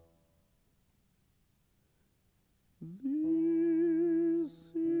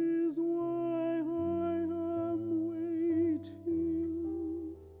 This is why I am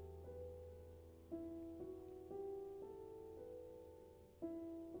waiting.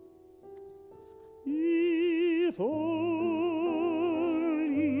 If only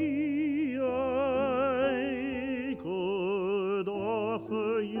I could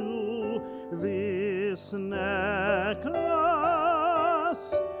offer you this necklace,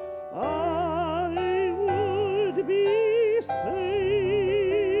 I would be saved.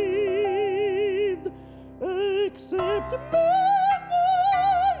 Accept me,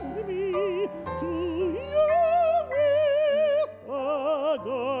 bind me to you with a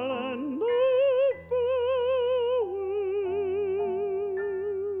garland of flowers.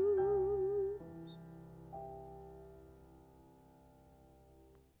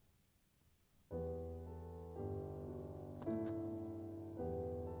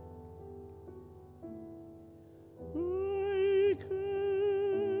 I cannot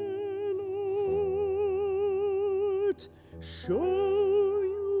show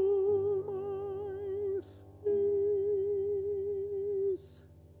you my face,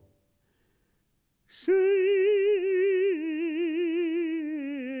 shamed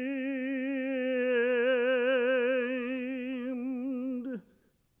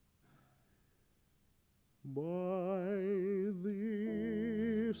by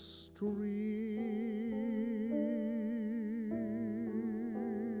this string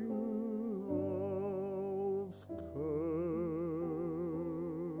of pearls.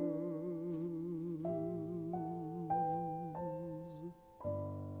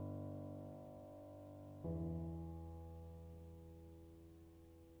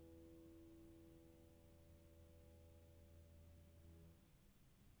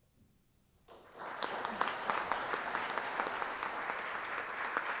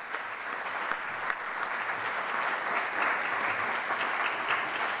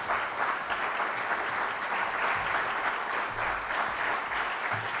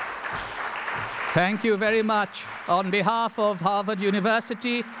 Thank you very much. On behalf of Harvard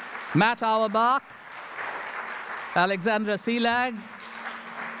University, Matt Auerbach, Aleksandra Szelag,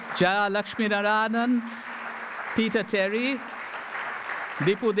 Jaya Lakshminarayanan, Peter Terry,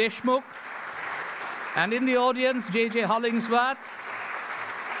 Dipu Deshmukh, and in the audience, J.J. Hollingsworth.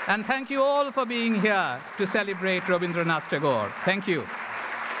 And thank you all for being here to celebrate Rabindranath Tagore. Thank you.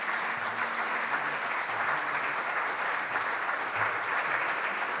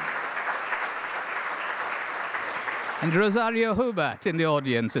 And Rosario Hubert in the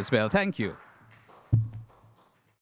audience as well. Thank you.